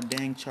have a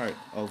dang chart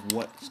of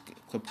what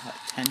could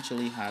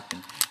potentially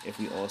happen if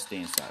we all stay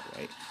inside,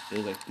 right?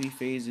 There's like 3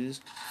 phases.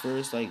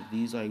 First, like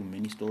these like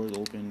mini stores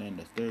open, then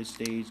the third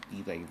stage,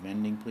 these like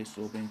vending places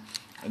open,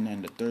 and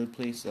then the third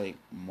place like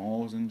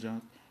malls and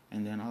junk.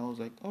 And then I was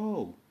like,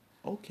 oh,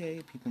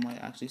 okay, people might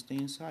actually stay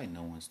inside.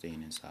 No one's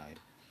staying inside.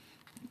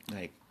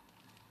 Like,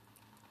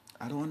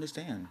 I don't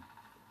understand.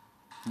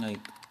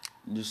 Like,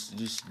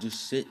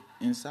 just sit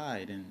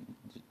inside and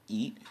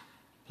eat,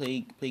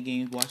 play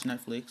games, watch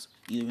Netflix.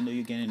 Even though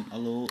you're getting a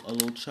little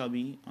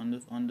chubby on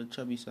the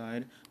chubby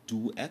side,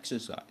 do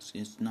exercise.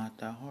 It's not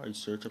that hard.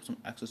 Search up some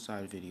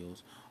exercise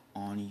videos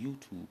on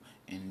YouTube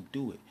and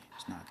do it.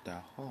 It's not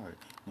that hard.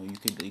 You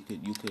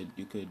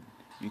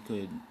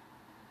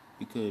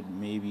could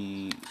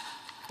maybe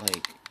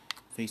like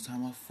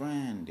FaceTime a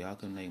friend. Y'all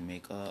can like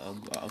make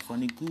a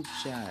funny group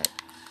chat,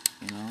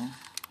 you know,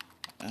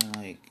 and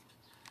like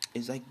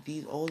it's like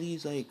all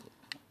these like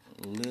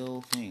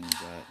little things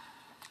that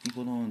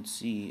people don't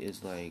see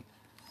is like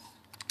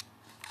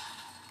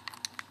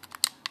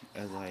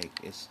as like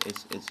it's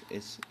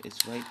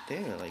right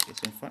there, like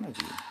it's in front of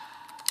you.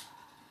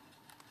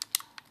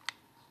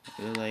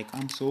 They're like,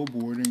 I'm so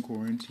bored in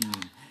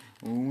quarantine.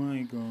 Oh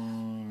my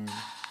god.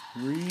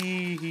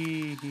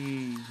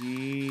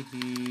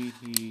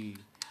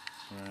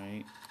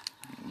 Right?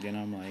 Then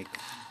I'm like,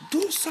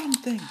 do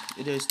something.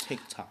 There's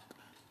TikTok.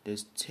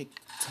 There's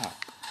TikTok.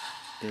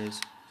 There's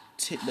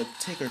the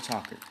Ticker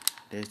Talker.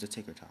 There's the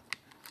Ticker Talker.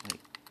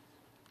 Like,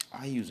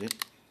 I use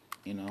it.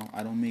 You know,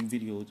 I don't make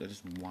videos. I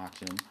just watch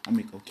them. I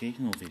make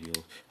occasional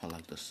videos. I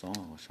like the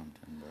song or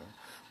something, bro.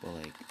 But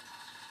like,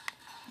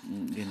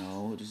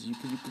 just you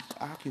could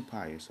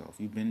occupy yourself.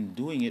 You've been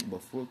doing it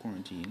before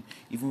quarantine.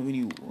 Even when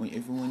you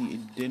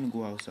didn't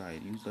go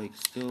outside, you like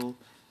still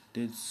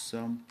did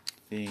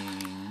something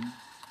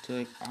to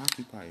like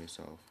occupy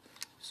yourself.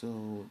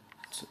 So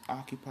to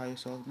occupy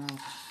yourself now,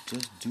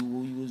 just do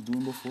what you was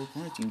doing before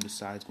quarantine.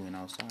 Besides going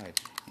outside,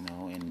 and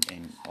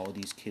all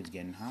these kids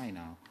getting high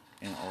now,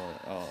 and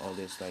all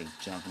this like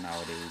junk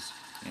nowadays.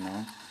 You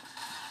know,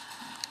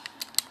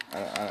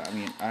 I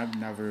mean, I've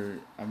never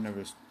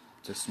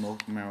just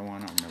smoked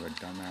marijuana. I've never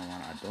done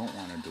marijuana. I don't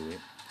want to do it,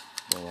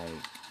 but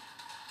like,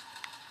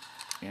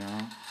 you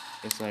know,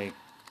 it's like,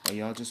 are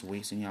y'all just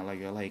wasting y'all? Like,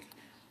 you're like,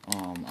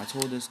 I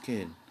told this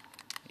kid,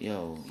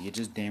 yo, you're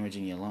just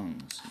damaging your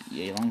lungs.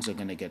 Your lungs are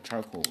gonna get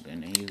charcoaled,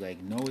 and he's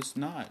like, no, it's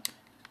not.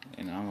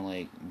 And I'm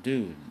like,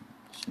 dude,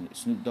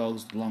 Snoop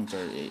Dogg's lungs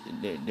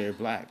they're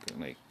black.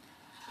 Like,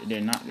 they're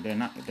not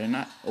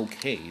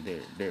okay.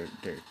 They're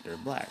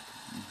black.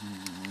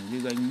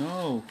 He's like,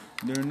 no,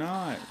 they're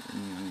not.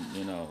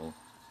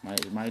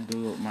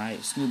 My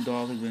Snoop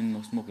Dogg has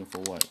been smoking for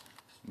what?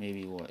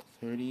 Maybe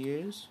 30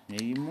 years?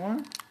 Maybe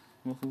more?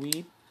 Smoking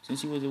weed?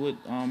 Since he was with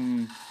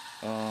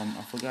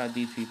I forgot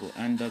these people,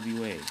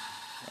 NWA.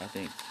 I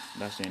think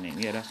that's their name.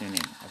 Yeah, that's their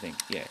name. I think.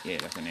 Yeah,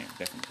 that's their name,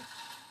 definitely.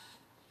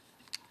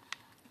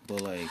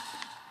 But like,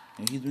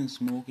 he's been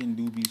smoking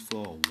doobies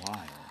for a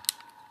while.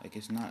 Like,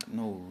 it's not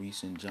no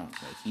recent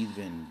junk. Like, he's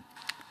been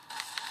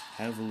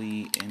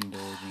heavily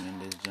indulging in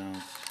this junk.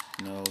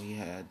 He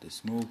had the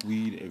smoke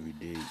weed every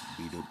day,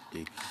 beat up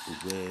day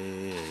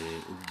away.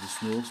 We just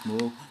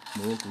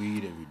smoke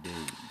weed every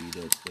day, beat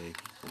up day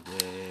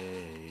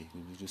away.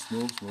 We just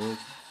smoke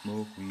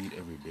weed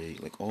every day.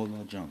 Like all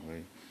that junk,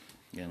 right?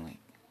 And like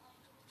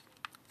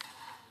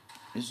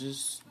it's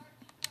just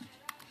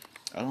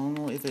I don't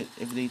know if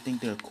they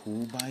think they're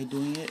cool by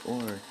doing it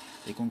or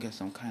they gonna get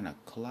some kind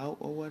of clout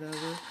or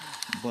whatever.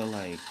 But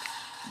like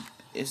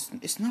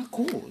it's not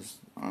cool. It's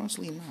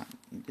honestly not,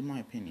 in my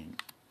opinion.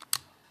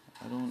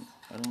 I don't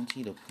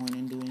see the point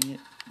in doing it.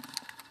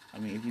 I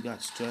mean, if you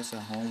got stress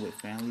at home with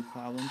family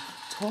problems,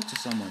 talk to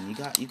someone.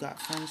 You got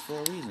friends for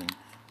a reason,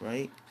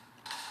 right?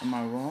 Am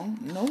I wrong?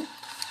 No,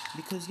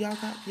 because y'all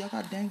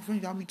got dang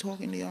friends. Y'all be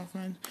talking to y'all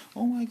friends.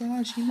 Oh my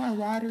gosh, she might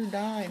ride or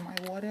die, my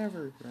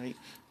whatever, right?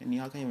 And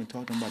y'all can't even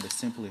talk to them about the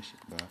simplest shit,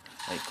 bro.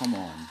 Like, come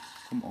on,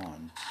 come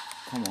on,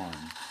 come on,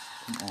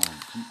 come on,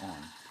 come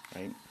on,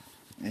 right?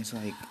 And it's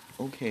like,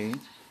 okay,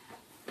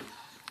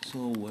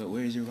 so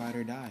where's your ride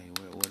or die?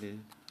 What are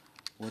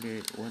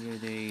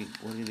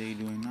they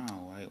doing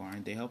now? Why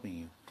aren't they helping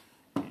you?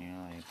 And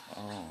you're like,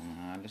 oh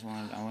man,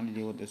 I want to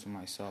deal with this for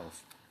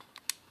myself.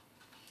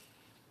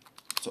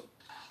 So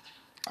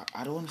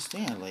I don't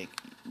understand. Like,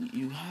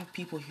 you have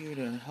people here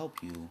to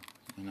help you,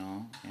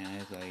 and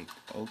it's like,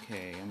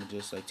 okay, I'm gonna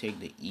just like take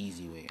the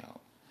easy way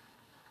out.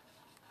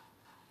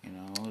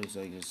 It's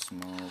like just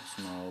smoke.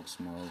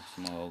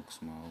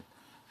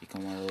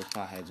 Become one of those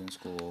potheads in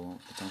school,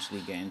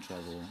 potentially get in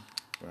trouble,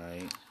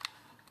 right?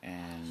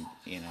 And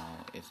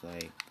it's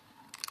like,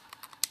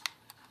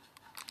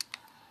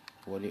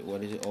 what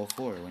is it all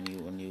for when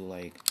you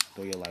like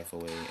throw your life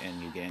away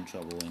and you get in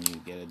trouble and you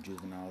get a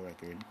juvenile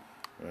record,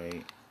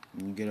 right?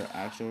 And you get an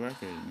actual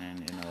record, and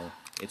then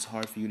it's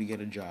hard for you to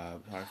get a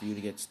job, hard for you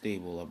to get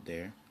stable up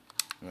there,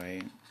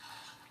 right?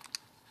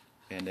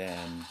 And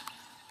then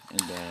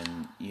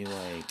you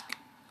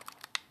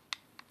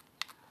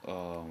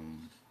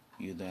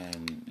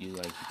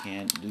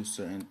can't do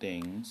certain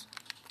things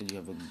because you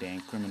have a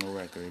dang criminal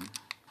record,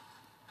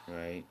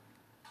 right?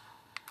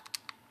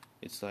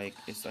 It's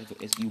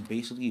you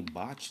basically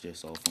botched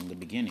yourself from the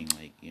beginning.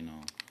 Like,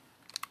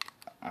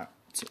 I,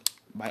 t-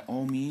 by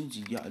all means,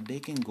 yeah, they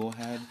can go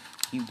ahead,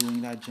 keep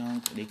doing that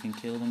junk. They can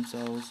kill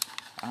themselves.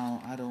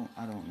 I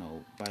don't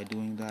know. By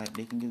doing that,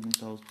 they can give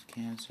themselves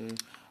cancer.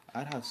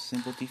 I'd have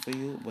sympathy for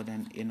you, but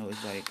then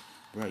it's like,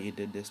 bro, you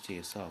did this to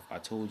yourself. I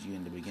told you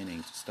in the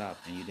beginning to stop,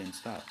 and you didn't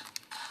stop.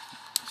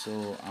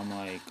 So I'm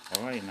like,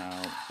 all right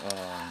now.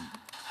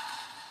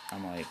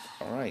 I'm like,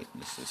 all right,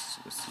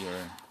 it's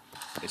your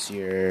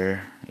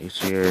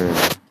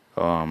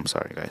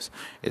sorry guys,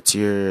 it's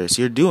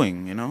your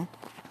doing, and I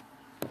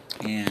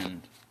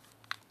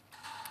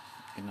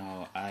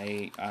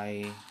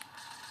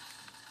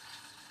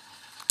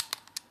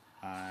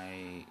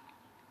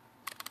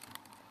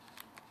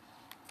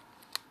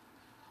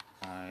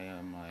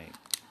am like,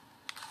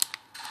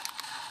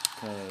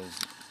 cause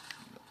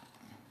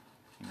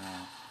you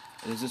know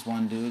there's this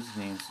one dude. His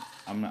name's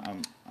I'm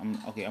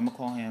okay. I'm gonna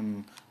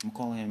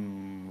call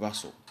him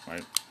Russell,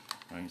 right?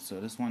 Right. So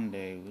this one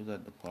day we was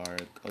at the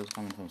park. I was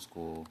coming from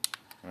school,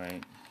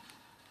 right,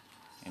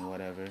 and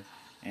whatever,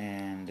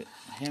 and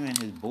him and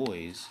his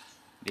boys,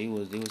 they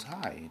was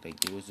high. Like,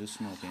 they was just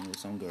smoking with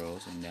some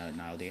girls, and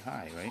now they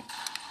high, right?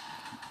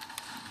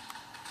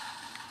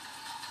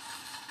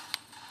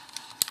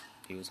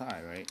 He was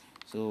high, right?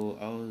 So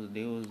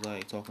they was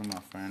like talking to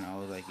my friend. I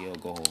was like, yo,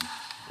 go home,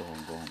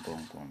 go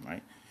home,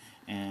 right?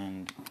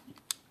 And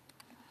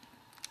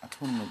I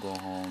told him to go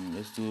home.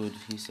 This dude,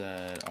 he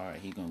said, all right,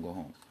 he gonna go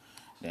home.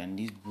 Then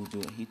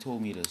he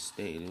told me to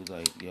stay. It was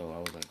like, yo, I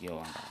was like,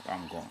 yo,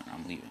 I'm going,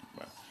 I'm leaving,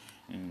 bro.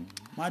 And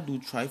my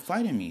dude tried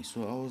fighting me,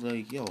 so I was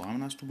like, yo, I'm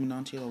not stupid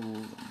down to your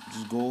level.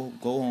 Just go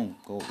home,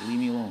 leave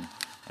me alone,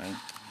 right?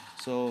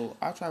 So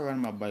I tried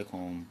riding my bike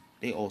home.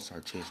 They all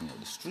start chasing me up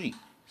the street.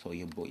 So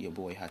your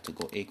boy had to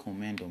go a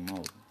commando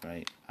mode,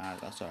 right? I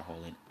started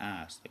hauling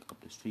ass like up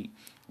the street.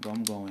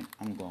 I'm going,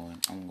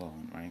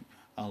 right?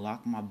 I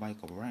locked my bike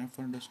up right in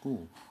front of the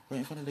school, right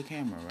in front of the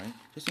camera, right?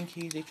 Just in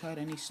case they tried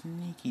any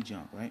sneaky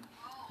jump, right?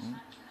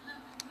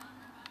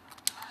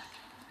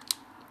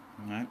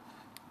 Right?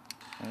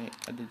 Right?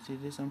 I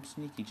did some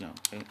sneaky jump,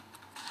 right?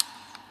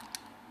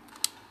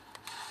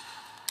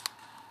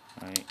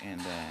 Right? And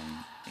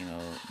then,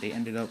 they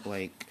ended up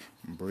like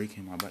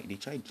breaking my bike. They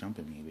tried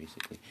jumping me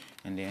basically,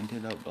 and they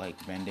ended up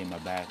like bending my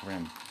back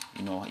rim.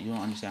 You don't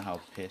understand how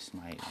pissed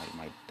my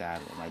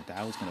dad was. My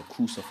dad was gonna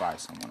crucify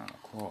someone on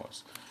a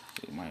cross.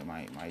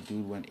 My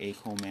dude went a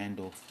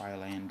commando,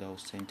 filando,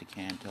 sento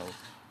canto,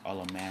 all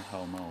a mad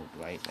hell mode,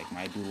 right? Like,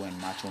 my dude went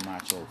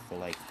macho for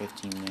like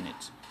 15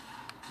 minutes.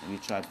 We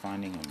tried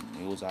finding him.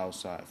 He was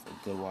outside for a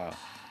good while.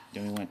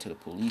 Then we went to the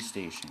police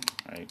station,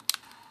 right?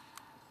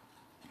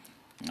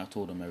 I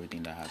told them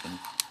everything that happened,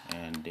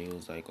 and they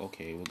was like,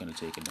 "Okay, we're gonna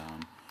take it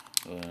down."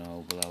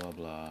 Blah blah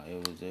blah.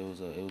 It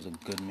was a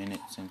good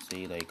minute since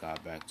they like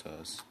got back to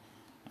us.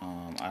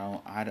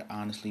 I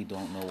honestly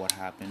don't know what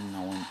happened.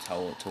 No one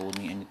told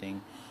me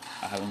anything.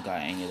 I haven't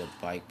got any of the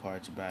bike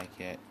parts back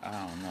yet. I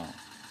don't know,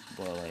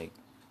 but like,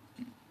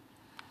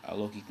 I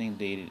low-key think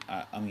they.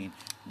 I mean,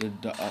 the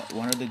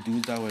one of the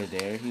dudes that were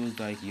there, he was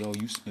like, "Yo,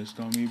 you snitched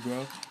on me,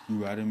 bro.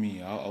 You ratted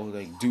me out." I was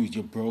like, "Dude,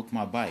 you broke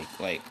my bike.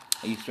 Like,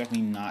 you expect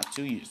me not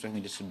to? You expect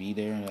me just to be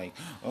there and like,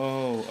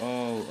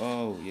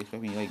 oh. You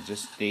expect me like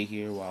just stay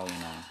here while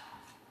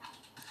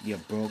you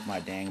broke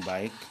my dang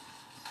bike,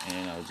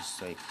 and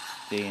just like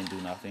stay and do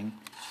nothing.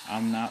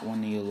 I'm not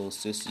one of your little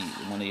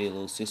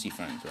sissy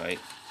friends, right?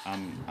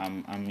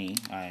 I'm me.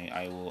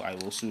 I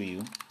will sue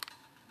you.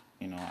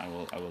 I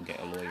will get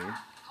a lawyer.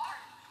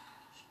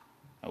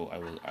 I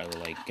will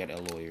like get a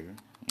lawyer.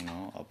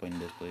 Up in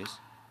this place.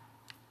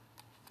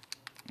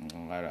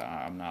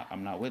 I'm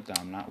not with them.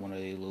 I'm not one of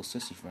their little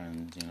sissy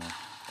friends.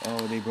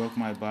 Oh, they broke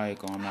my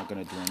bike. Oh, I'm not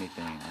gonna do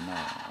anything. No.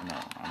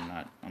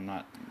 I'm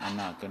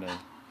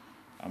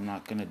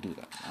not gonna do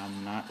that.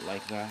 I'm not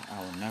like that. I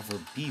will never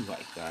be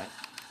like that.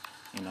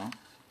 You know.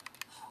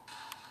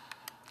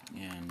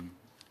 And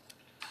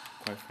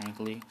quite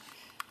frankly,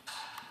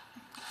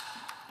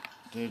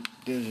 they're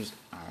just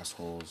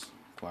assholes.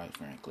 Quite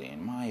frankly,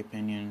 in my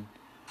opinion,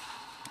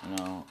 you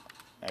know,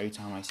 every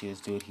time I see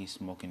this dude, he's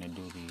smoking a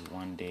doobie.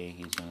 One day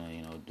he's gonna,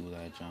 do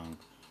that junk.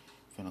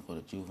 Finna go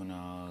to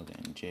juvenile,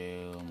 then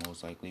jail,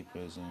 most likely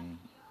prison,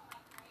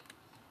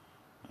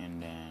 and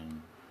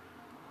then,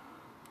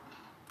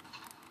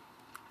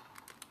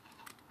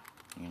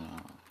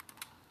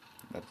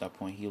 at that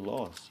point he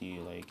lost. He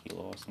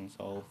lost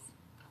himself.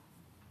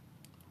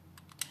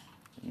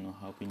 No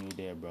helping you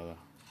there, brother.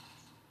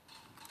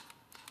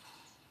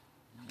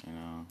 You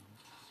know,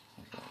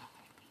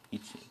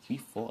 it's like we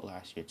fought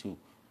last year too,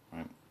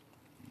 right?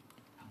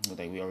 But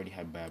like we already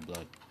had bad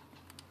blood.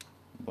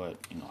 But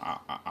I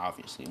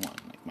obviously won.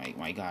 Like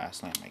my guy, I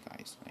slammed my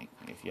guys. Like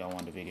if y'all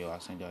want the video, I'll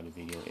send y'all the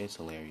video. It's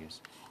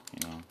hilarious.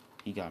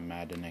 He got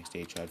mad the next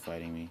day, tried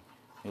fighting me.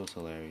 It was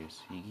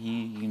hilarious.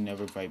 He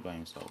never fight by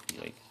himself.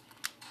 He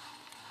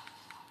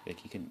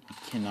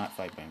cannot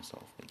fight by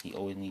himself. Like he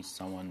always needs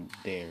someone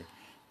there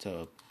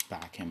to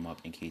back him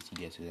up in case he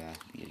gets his ass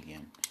beat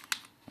again.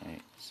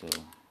 Right? So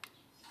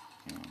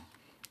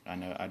I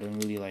don't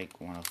really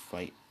want to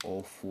fight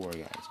all four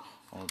guys.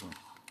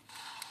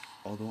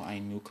 Although I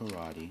knew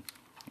karate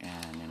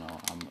and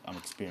I'm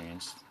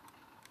experienced,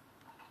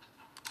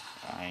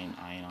 I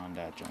ain't on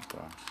that junk,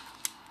 bro.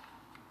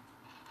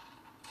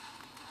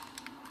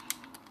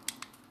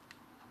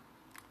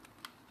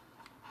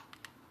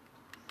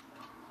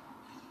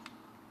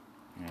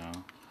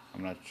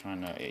 I'm not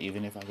trying to.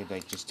 Even if I could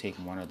just take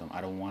one of them, I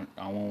don't want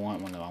one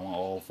of them. I want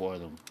all four of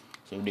them.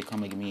 So if they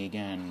come at me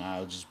again,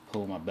 I'll just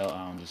pull my belt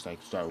out and just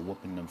start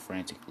whooping them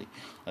frantically.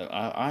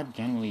 I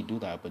generally do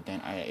that, but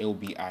then it will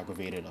be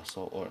aggravated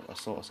assault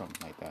or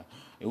something like that.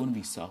 It wouldn't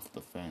be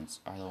self-defense.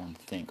 I don't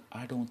think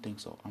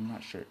so. I'm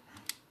not sure.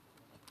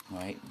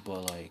 Right,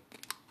 but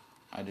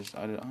I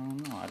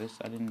don't know. I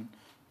didn't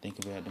think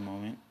of it at the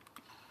moment.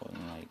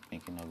 Wasn't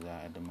thinking of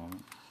that at the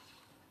moment.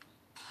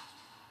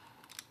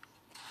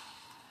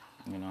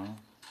 And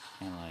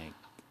I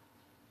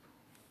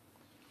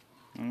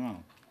don't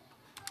know.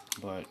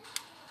 But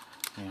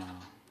I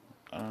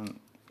don't.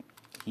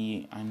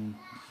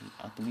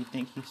 We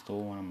think he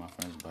stole one of my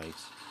friend's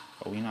bikes,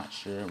 but we're not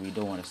sure. We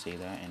don't want to say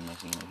that, and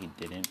he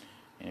didn't,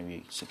 and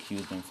we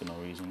accused him for no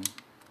reason.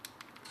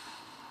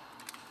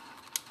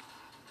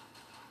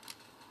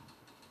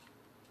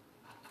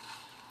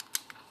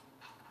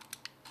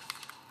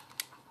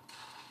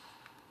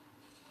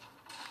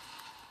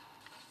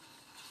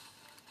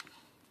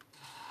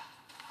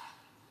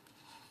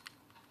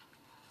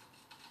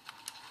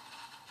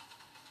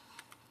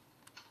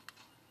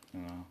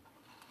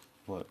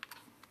 But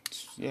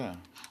yeah,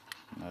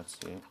 that's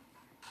it.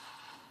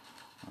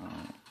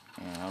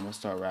 Yeah, I'm gonna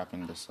start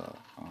wrapping this up.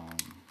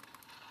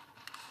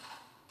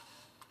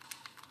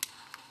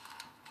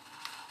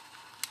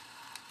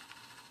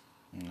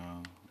 You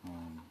know,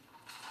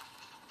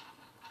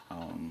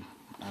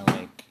 I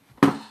like.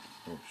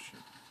 Oh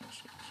shit!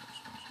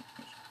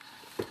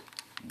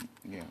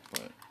 Yeah,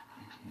 but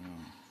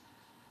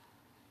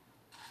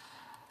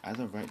as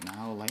of right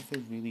now, life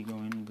is really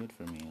going good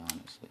for me.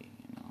 Honestly,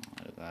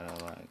 I got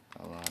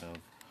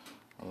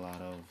a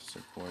lot of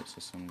support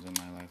systems in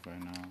my life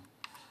right now.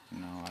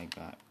 I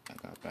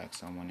got back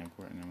someone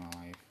important in my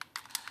life.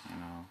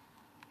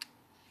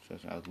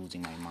 Just I was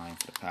losing my mind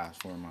for the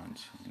past 4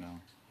 months.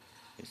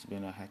 It's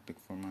been a hectic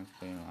 4 months,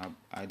 but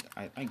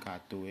I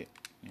got through it.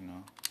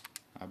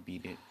 I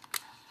beat it.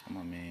 I'm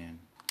a man.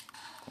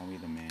 Call me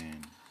the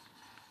man.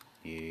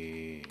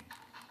 Yeah.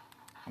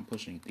 I'm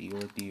pushing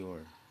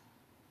Dior,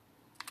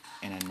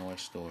 and at North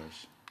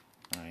stores,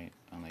 right?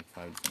 On 5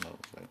 different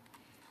levels.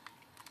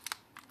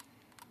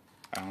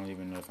 I don't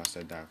even know if I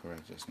said that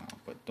correct just now,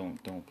 but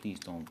please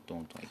don't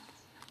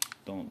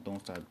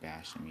start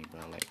bashing me,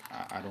 bro.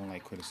 I don't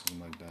like criticism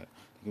like that.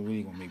 It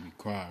really gonna make me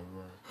cry,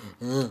 bro.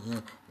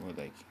 Or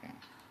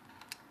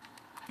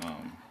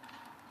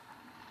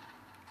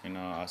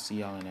yeah. I'll see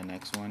y'all in the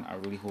next one. I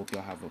really hope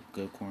y'all have a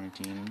good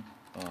quarantine.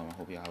 I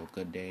hope y'all have a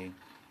good day.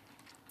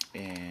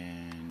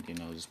 And,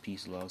 just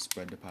peace, love,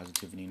 spread the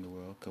positivity in the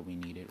world, because we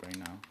need it right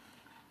now.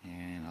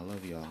 And I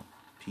love y'all.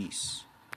 Peace.